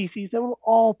and species that will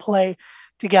all play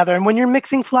together. And when you're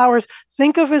mixing flowers,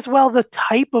 think of as well the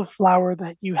type of flower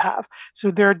that you have. So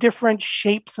there are different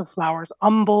shapes of flowers,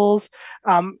 umbels,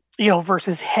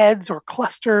 versus heads or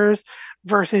clusters,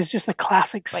 versus just a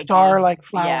classic star-like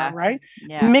flower, right?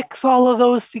 Yeah. Mix all of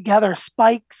those together,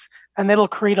 spikes, and it'll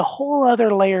create a whole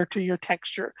other layer to your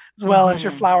texture, as well as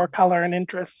your flower color and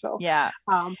interest. So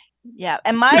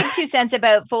and my 2 cents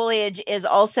about foliage is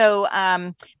also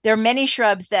there are many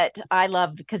shrubs that I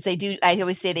love because I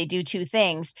always say they do 2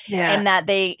 things, and that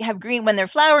they have green when they're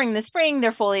flowering in the spring,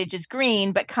 their foliage is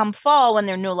green, but come fall, when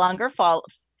they're no longer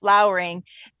flowering,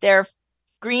 their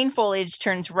green foliage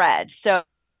turns red. So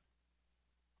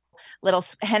little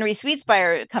Henry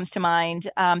Sweetspire comes to mind.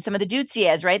 Some of the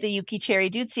Deutzias, right? The Yuki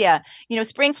cherry Deutzia,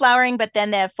 spring flowering, but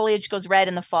then the foliage goes red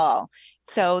in the fall.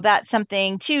 So that's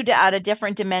something too, to add a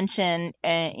different dimension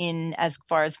in as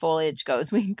far as foliage goes.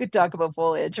 We could talk about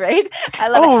foliage, right? I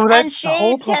love it. And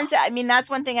shade that's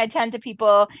one thing I tend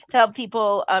to tell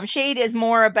people, shade is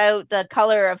more about the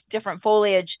color of different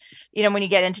foliage. When you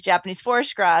get into Japanese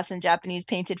forest grass and Japanese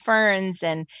painted ferns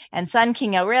and Sun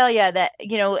King Aurelia, that,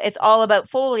 it's all about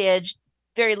foliage,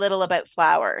 very little about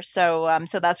flowers. So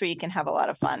that's where you can have a lot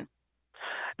of fun.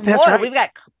 Right. We've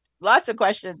got lots of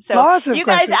questions. So you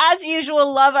guys, as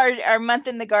usual, love our Month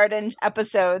in the Garden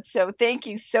episodes. So thank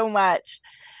you so much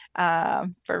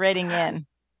for writing in.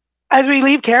 As we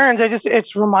leave Karen's,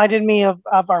 it's reminded me of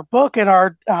our book and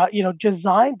our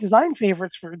design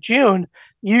favorites for June.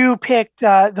 You picked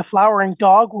the flowering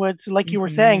dogwood. So like you were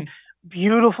saying,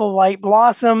 beautiful white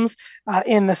blossoms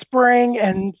in the spring,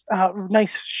 and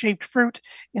nice shaped fruit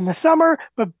in the summer,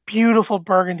 but beautiful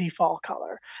burgundy fall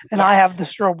color. And I have the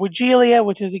Strobigelia,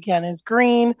 which is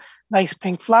green, nice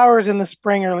pink flowers in the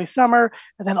spring, early summer,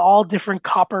 and then all different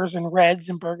coppers and reds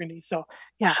and burgundy. So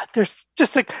there's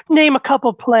just name a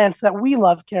couple plants that we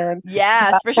love, Karen.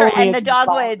 Yes, for sure. And the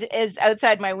dogwood is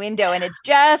outside my window, and it's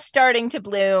just starting to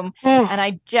bloom, and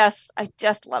I just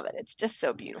love it. It's just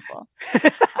so beautiful.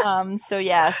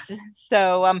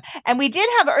 And we did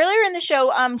have earlier in the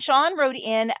show, Sean wrote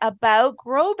in about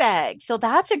grow bags. So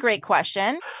that's a great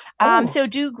question. So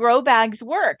do grow bags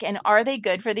work, and are they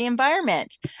good for the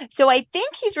environment? So I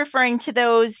think he's referring to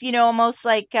those, almost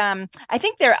like, I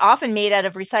think they're often made out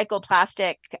of recycled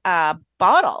plastic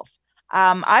bottles.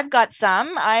 I've got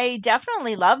some. I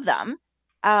definitely love them.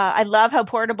 I love how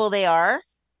portable they are.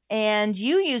 And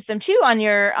you use them too on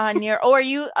your,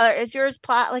 is yours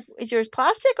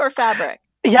plastic or fabric?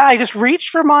 Yeah, I just reached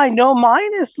for mine. No,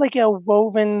 mine is like a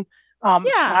woven Yeah.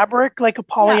 fabric, like a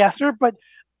polyester, but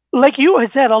like you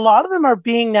had said, a lot of them are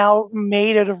being now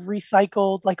made out of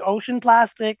recycled, like ocean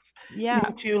plastics, Yeah.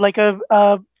 into like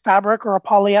a fabric or a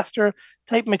polyester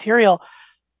type material.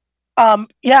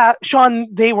 Yeah, Sean,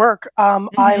 they work. I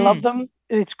love Mm-hmm. them.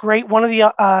 It's great. One of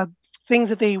the things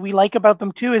that we like about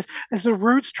them too is as the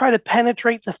roots try to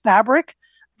penetrate the fabric,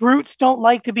 roots don't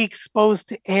like to be exposed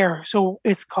to air, so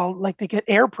it's called like they get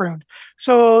air pruned.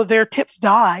 So their tips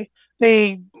die.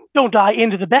 They don't die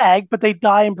into the bag, but they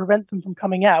die and prevent them from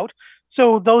coming out.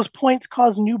 So those points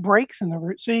cause new breaks in the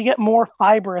root. So you get more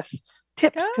fibrous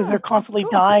tips because they're Oh, constantly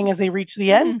cool. dying as they reach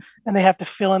the end, Mm. and they have to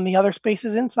fill in the other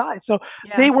spaces inside. So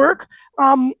Yeah. they work.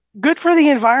 Good for the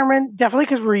environment, definitely,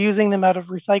 because we're using them out of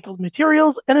recycled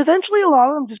materials, and eventually a lot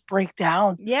of them just break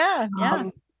down. Yeah. Yeah.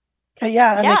 Um,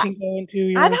 yeah, and they Yeah. can go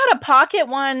into I've your. had a pocket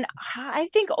one, I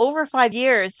think over 5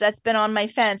 years that's been on my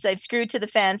fence. I've screwed to the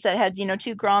fence that had,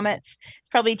 two grommets. It's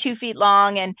probably 2 feet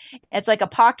long and it's like a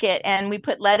pocket. And we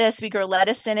grow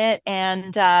lettuce in it.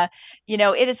 And,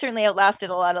 it has certainly outlasted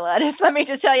a lot of lettuce, let me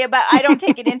just tell you. But I don't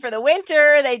take it in for the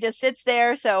winter. They just sits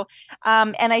there. So,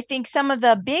 and I think some of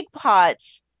the big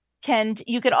pots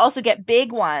you could also get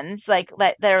big ones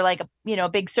that are like a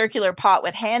big circular pot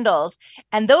with handles,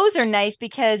 and those are nice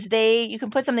because you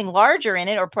can put something larger in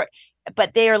it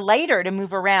but they are lighter to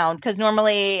move around because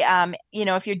normally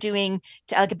if you're doing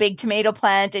like a big tomato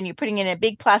plant and you're putting it in a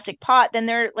big plastic pot, then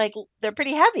they're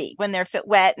pretty heavy when they're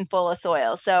wet and full of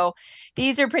soil. So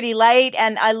these are pretty light,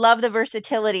 and I love the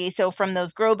versatility. So from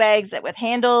those grow bags that with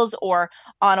handles or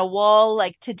on a wall,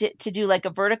 like to do like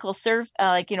a vertical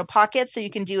pockets, so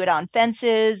you can do it on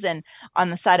fences and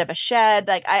on the side of a shed.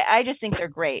 Like I just think they're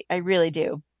great. I really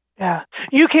do. Yeah,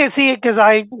 you can't see it because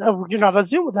you're not on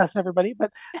Zoom with us, everybody.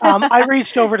 But I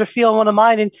reached over to feel one of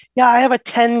mine, and yeah, I have a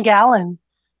 10-gallon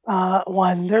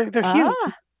one. They're huge,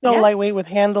 Ah, so yeah, lightweight with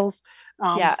handles.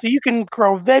 yeah, So you can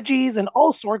grow veggies and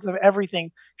all sorts of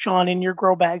everything, Sean, in your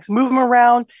grow bags. Move them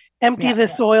around, empty yeah. the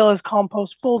soil as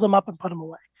compost, fold them up, and put them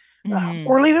away, Mhm.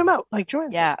 or leave them out, like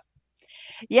Joanne said. Yeah.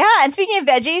 Yeah, and speaking of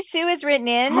veggies, Sue has written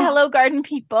in, "Hello, garden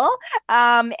people.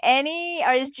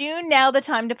 Is June now the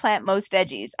time to plant most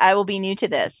veggies? I will be new to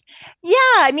this." Yeah,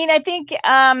 I mean, I think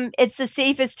it's the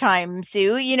safest time,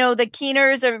 Sue. The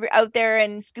keeners are out there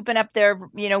and scooping up their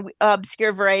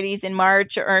obscure varieties in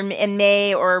March or in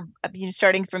May, or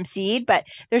starting from seed. But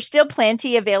there's still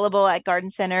plenty available at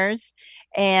garden centers,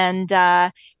 and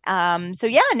so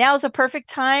yeah, now is a perfect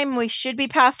time. We should be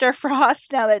past our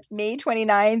frost now. That's May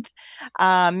 29th.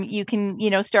 You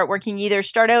can,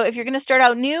 start out, if you're going to start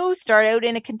out new, start out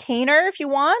in a container if you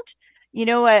want,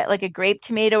 like a grape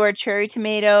tomato or cherry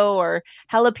tomato, or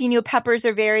jalapeno peppers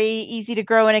are very easy to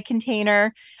grow in a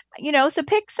container. So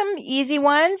pick some easy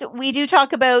ones. We do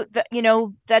talk about,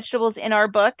 vegetables in our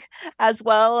book as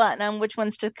well, and on which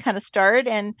ones to kind of start.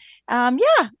 And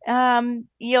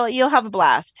you'll have a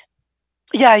blast.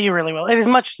 Yeah, you really will. It is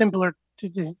much simpler to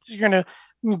do. You're going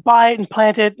to buy it and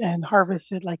plant it and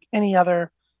harvest it like any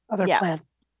other Yeah. plant,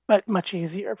 but much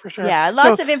easier for sure. Yeah, So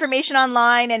lots of information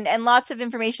online, and lots of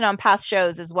information on past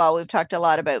shows as well. We've talked a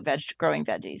lot about growing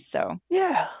veggies. So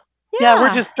yeah, yeah, we're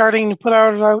yeah. just starting to put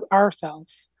ours out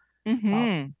ourselves. So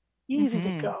Mm-hmm. easy to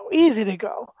Mm-hmm. go, easy to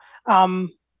go.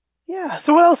 Um, yeah.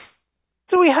 So what else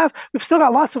do we have? We've still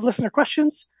got lots of listener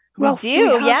questions. Who We else do we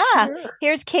do, have yeah. here?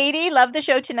 Here's Katie. Love the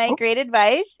show tonight. Oh, Great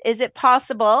advice. Is it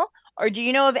possible, or do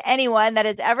you know of anyone that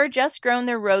has ever just grown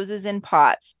their roses in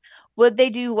pots? Would they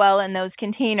do well in those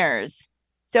containers?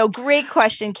 So great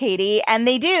question, Katie. And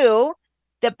they do.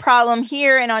 The problem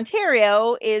here in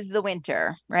Ontario is the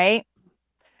winter, right?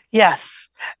 yes.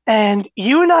 And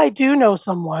you and I do know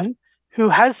someone who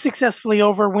has successfully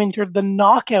overwintered the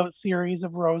Knockout series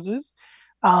of roses.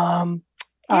 Um,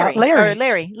 Larry. Larry.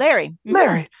 Mhm.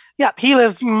 Larry. Yeah, he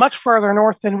lives much further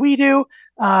north than we do,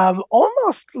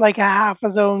 almost like a half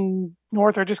a zone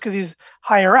north, or just because he's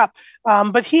higher up.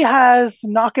 But he has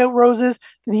some knockout roses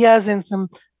that he has in some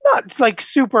not like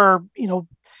super,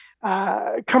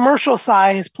 commercial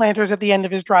size planters at the end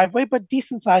of his driveway, but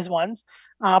decent sized ones.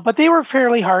 But they were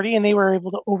fairly hardy, and they were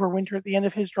able to overwinter at the end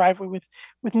of his driveway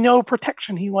with no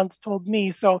protection. He once told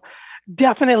me so.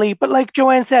 Definitely, but like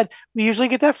Joanne said, we usually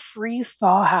get that freeze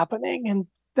thaw happening, and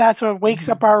that's what wakes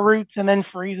up our roots and then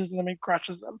freezes them and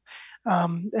crushes them.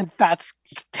 And that's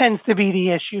tends to be the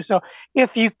issue. So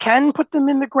if you can put them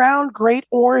in the ground, great.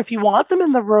 Or if you want them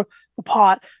in the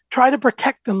pot, try to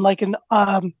protect them like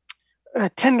a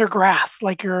tender grass,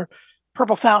 like your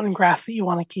purple fountain grass that you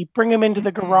want to keep. Bring them into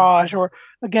the garage or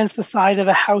against the side of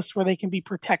a house where they can be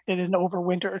protected and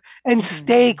overwinter and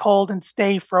stay cold and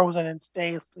stay frozen and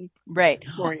stay asleep. Right.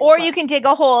 Or you can dig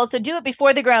a hole. So do it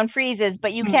before the ground freezes,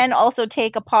 but you can also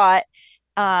take a pot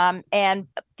and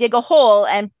dig a hole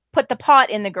and put the pot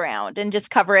in the ground and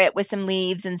just cover it with some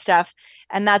leaves and stuff.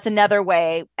 And that's another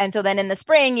way. And so then in the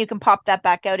spring, you can pop that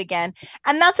back out again.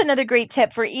 And that's another great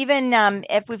tip for even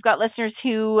if we've got listeners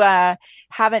who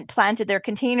haven't planted their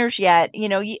containers yet,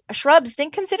 shrubs,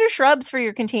 consider shrubs for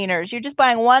your containers. You're just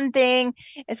buying one thing.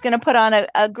 It's going to put on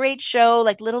a great show,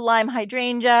 like little lime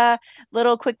hydrangea,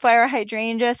 little quickfire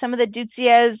hydrangea, some of the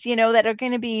deutzias, that are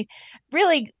going to be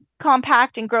really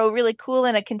compact and grow really cool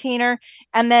in a container.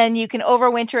 And then you can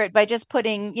overwinter it by just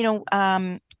putting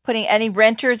any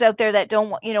renters out there that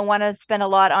don't want to spend a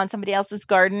lot on somebody else's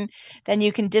garden. Then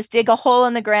you can just dig a hole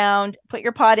in the ground, put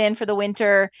your pot in for the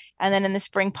winter, and then in the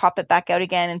spring pop it back out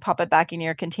again and pop it back in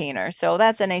your container. So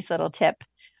that's a nice little tip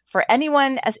for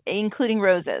anyone, including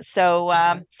roses. So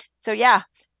yeah,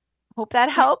 hope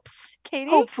that helps, Katie.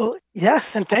 Hopefully,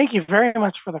 yes, and thank you very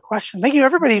much for the question. Thank you,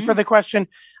 everybody, for the question.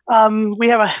 We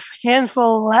have a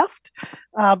handful left,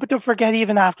 but don't forget,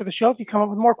 even after the show, if you come up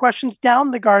with more questions,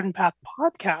 down the Garden Path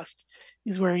podcast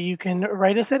is where you can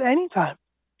write us at any time.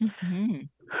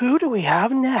 Who do we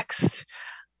have next?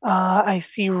 I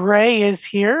see Ray is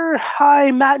here.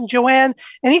 Hi, Matt and Joanne.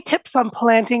 Any tips on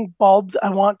planting bulbs? I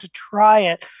want to try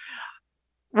it.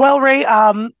 Well, Ray,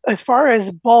 as far as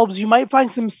bulbs, you might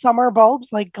find some summer bulbs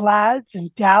like glads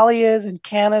and dahlias and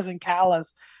cannas and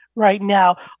callas right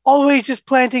now. Always just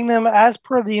planting them as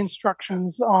per the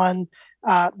instructions on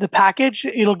the package.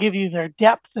 It'll give you their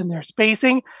depth and their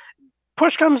spacing.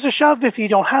 Push comes to shove, if you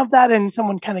don't have that and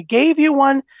someone kind of gave you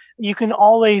one, you can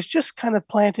always just kind of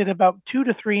plant it about 2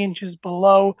 to 3 inches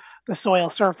below the soil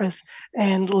surface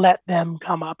and let them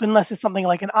come up, unless it's something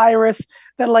like an iris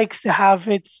that likes to have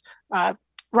its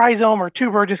rhizome or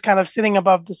tuber just kind of sitting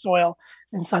above the soil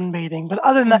and sunbathing. But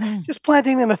other than that, just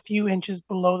planting them a few inches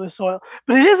below the soil.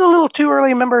 But it is a little too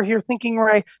early. Remember, if you're thinking,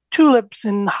 Ray, tulips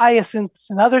and hyacinths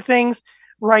and other things,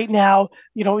 right now,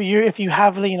 if you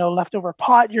have leftover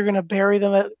pot, you're going to bury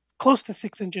them at close to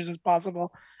 6 inches as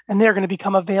possible, and they're going to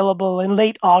become available in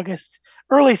late August,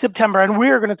 early September, and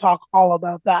we're going to talk all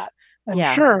about that,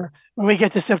 I'm sure, when we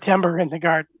get to September in the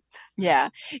garden. Yeah.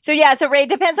 So Ray, it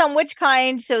depends on which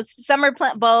kind. So summer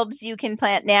plant bulbs you can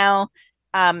plant now.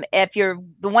 If you're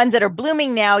the ones that are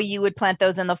blooming now, you would plant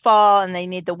those in the fall, and they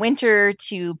need the winter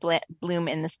to bloom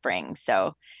in the spring.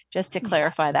 So just to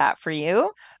clarify that for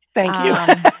you. Thank you.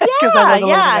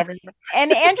 Yeah.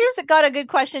 And Andrew's got a good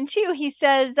question too. He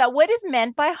says, what is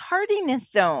meant by hardiness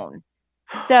zone?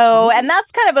 So, and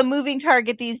that's kind of a moving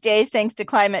target these days, thanks to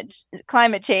climate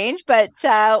change. But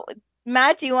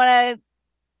Matt, do you want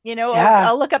to,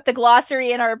 I'll look up the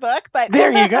glossary in our book, but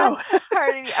there you go.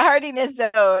 Hardiness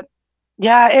zone.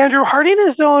 Yeah, Andrew,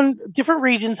 hardiness zone, different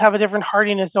regions have a different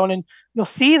hardiness zone, and you'll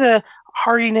see the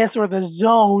hardiness or the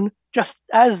zone just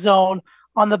as zone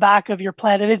on the back of your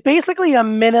plant. And it's basically a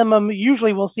minimum.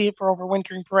 Usually we'll see it for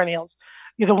overwintering perennials.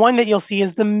 The one that you'll see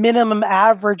is the minimum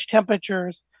average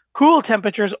temperatures, cool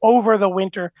temperatures over the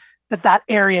winter that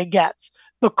area gets.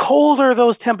 The colder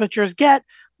those temperatures get,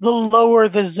 the lower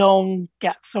the zone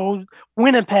gets. So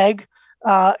Winnipeg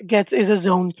is a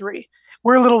zone 3.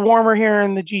 We're a little warmer here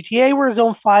in the GTA. We're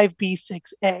zone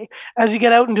 5B6A. As you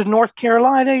get out into North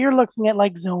Carolina, you're looking at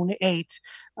like zone 8.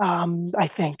 I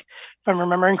think, if I'm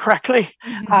remembering correctly.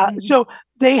 So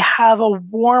they have a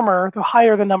warmer, the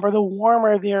higher the number, the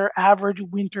warmer their average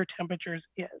winter temperatures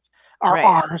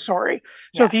are. So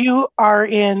if you are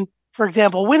in, for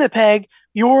example, Winnipeg,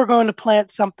 you're going to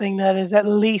plant something that is at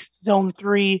least zone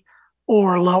 3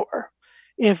 or lower,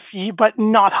 but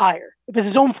not higher. If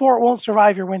it's zone 4, it won't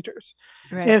survive your winters.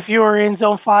 Right. If you're in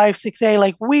zone 5, 6A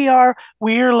like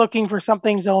we're looking for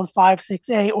something zone 5,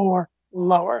 6A or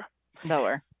lower.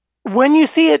 When you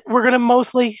see it, we're going to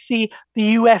mostly see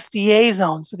the USDA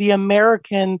zone, so the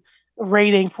American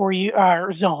rating for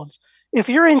our zones. If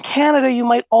you're in Canada, you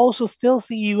might also still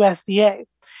see USDA.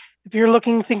 If you're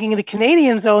thinking of the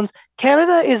Canadian zones,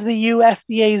 Canada is the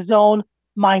USDA zone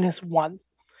 -1.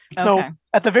 So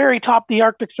at the very top, the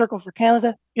Arctic Circle for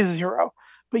Canada is 0,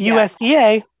 but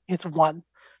USDA, it's 1.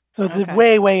 So the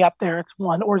way up there, it's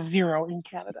 1 or 0 in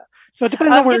Canada. So it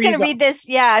depends on where you go.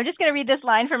 I'm just going to read this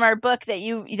line from our book that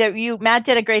Matt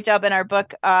did a great job in our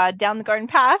book, Down the Garden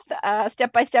Path,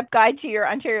 step-by-step guide to your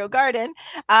Ontario garden,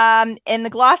 in the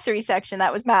glossary section.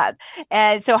 That was Matt.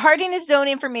 And so hardiness zone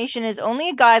information is only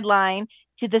a guideline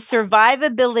to the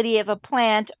survivability of a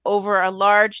plant over a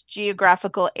large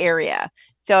geographical area.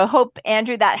 So I hope,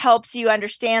 Andrew, that helps you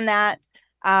understand that.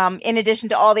 In addition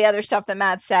to all the other stuff that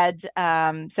Matt said.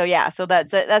 So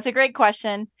that's a great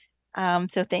question.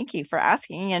 So thank you for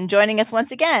asking and joining us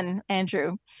once again,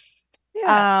 Andrew.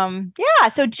 Yeah.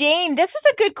 So Jane, this is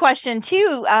a good question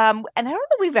too. And I don't know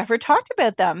that we've ever talked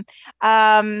about them.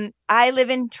 I live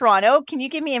in Toronto. Can you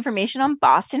give me information on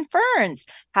Boston ferns?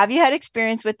 Have you had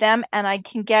experience with them? And I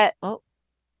can get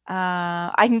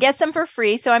some for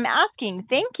free. So I'm asking.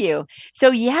 Thank you.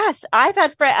 So yes, I've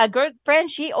had a good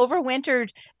friend. She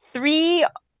overwintered 3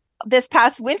 this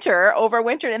past winter,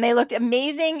 and they looked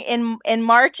amazing in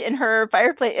March in her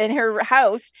fireplace in her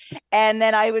house. And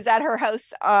then I was at her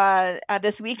house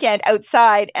this weekend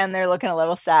outside, and they're looking a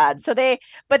little sad. So I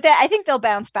think they'll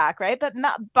bounce back, right? But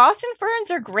Boston ferns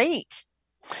are great.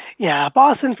 Yeah,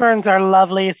 Boston ferns are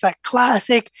lovely. It's that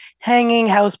classic hanging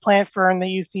houseplant fern that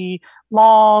you see,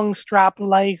 long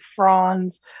strap-like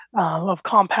fronds of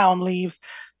compound leaves.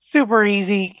 Super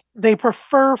easy. They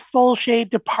prefer full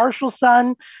shade to partial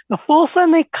sun. The full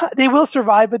sun, they will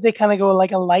survive, but they kind of go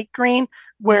like a light green,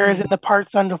 whereas in the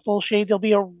part sun to full shade, they'll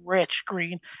be a rich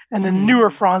green, and the newer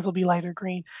fronds will be lighter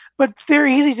green. But they're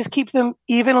easy. Just keep them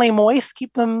evenly moist.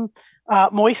 Keep them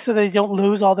moist so they don't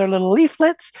lose all their little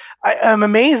leaflets. I'm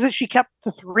amazed that she kept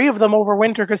the 3 of them over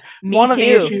winter, because one of the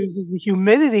issues is the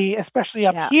humidity, especially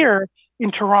up here in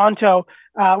Toronto,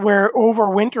 where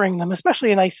overwintering them,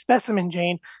 especially a nice specimen,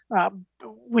 Jane,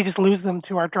 we just lose them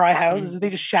to our dry houses. They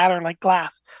just shatter like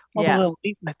glass, all the little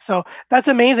leaflets. So that's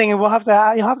amazing, and you'll have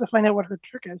to find out what her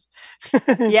trick is.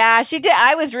 Yeah, she did.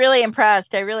 I was really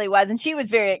impressed. I really was, and she was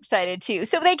very excited too.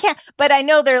 So they can't, but I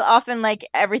know they're often like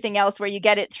everything else, where you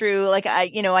get it through. Like I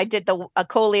did a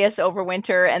coleus over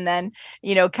winter, and then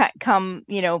come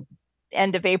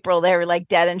end of April, they were like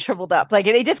dead and shriveled up. Like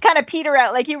they just kind of peter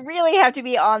out. Like you really have to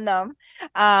be on them.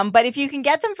 But if you can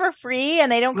get them for free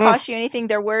and they don't cost you anything,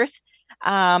 they're worth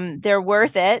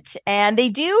it. And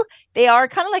they are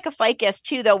kind of like a ficus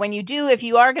too, though. If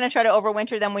you are going to try to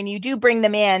overwinter them, when you do bring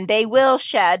them in, they will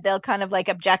shed. They'll kind of like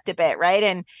object a bit,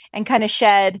 right? And kind of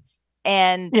shed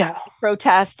and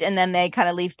protest, and then they kind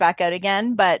of leaf back out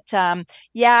again. But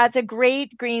it's a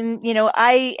great green.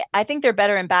 I think they're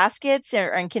better in baskets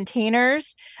or in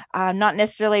containers, not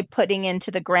necessarily putting into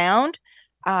the ground.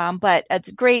 But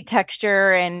it's great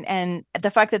texture, and the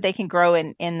fact that they can grow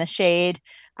in the shade,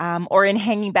 or in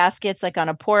hanging baskets, like on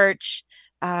a porch,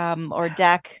 or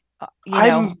deck.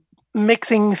 I'm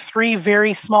mixing 3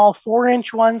 very small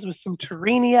 4-inch ones with some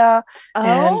Torrenia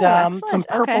and some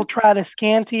purple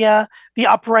Tradescantia, the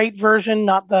upright version,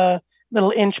 not the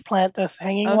little inch plant, this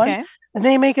hanging one. And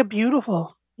they make a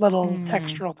beautiful little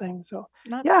textural thing. So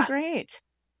that's great.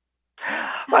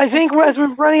 I think as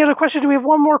we're running out of questions, do we have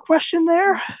one more question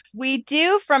there? We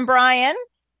do, from Brian.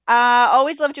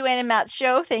 Always love Joanne and Matt's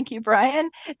show. Thank you,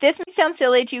 Brian. This may sound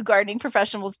silly to you gardening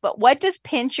professionals, but what does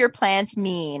pinch your plants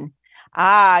mean?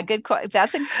 Good.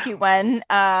 That's a cute one.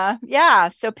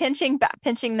 So pinching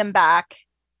them back.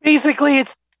 Basically,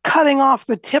 it's cutting off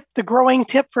the tip, the growing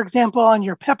tip, for example, on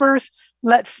your peppers.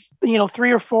 Let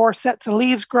 3 or 4 sets of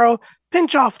leaves grow.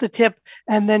 Pinch off the tip,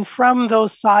 and then from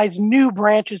those sides, new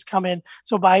branches come in.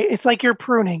 So it's like you're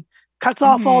pruning. Cuts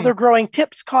off all their growing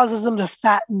tips, causes them to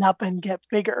fatten up and get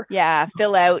bigger. Yeah,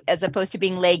 fill out, as opposed to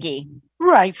being leggy.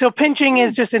 Right. So pinching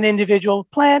is just an individual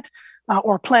plant.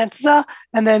 Or plants,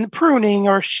 and then pruning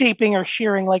or shaping or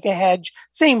shearing like a hedge.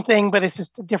 Same thing, but it's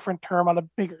just a different term on a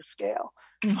bigger scale.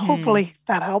 So hopefully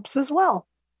that helps as well.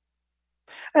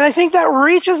 And I think that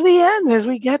reaches the end as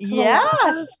we get to the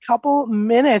last couple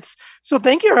minutes. So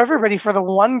thank you, everybody, for the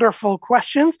wonderful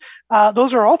questions.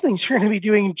 Those are all things you're going to be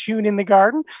doing in June in the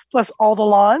garden, plus all the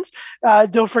lawns.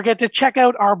 Don't forget to check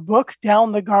out our book,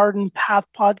 Down the Garden Path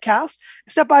podcast,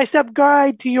 step-by-step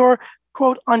guide to your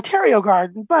quote Ontario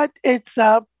garden, but it's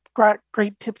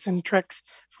great tips and tricks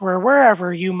for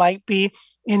wherever you might be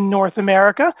in North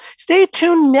America. Stay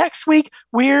tuned next week.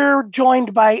 We're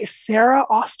joined by Sarah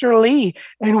Osterlee,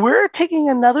 and we're taking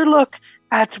another look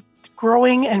at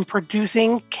growing and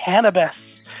producing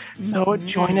cannabis. So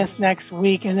join us next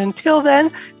week. And until then,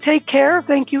 take care.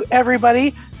 Thank you,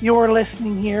 everybody. You're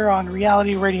listening here on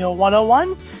Reality Radio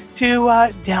 101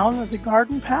 to Down the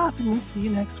Garden Path, and we'll see you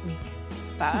next week.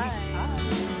 Bye.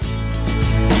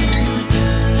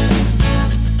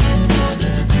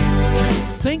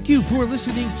 Thank you for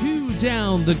listening to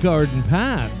Down the Garden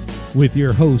Path with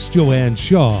your host Joanne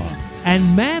Shaw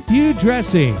and Matthew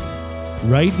Dressing,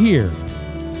 right here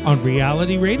on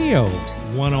Reality Radio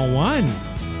 101.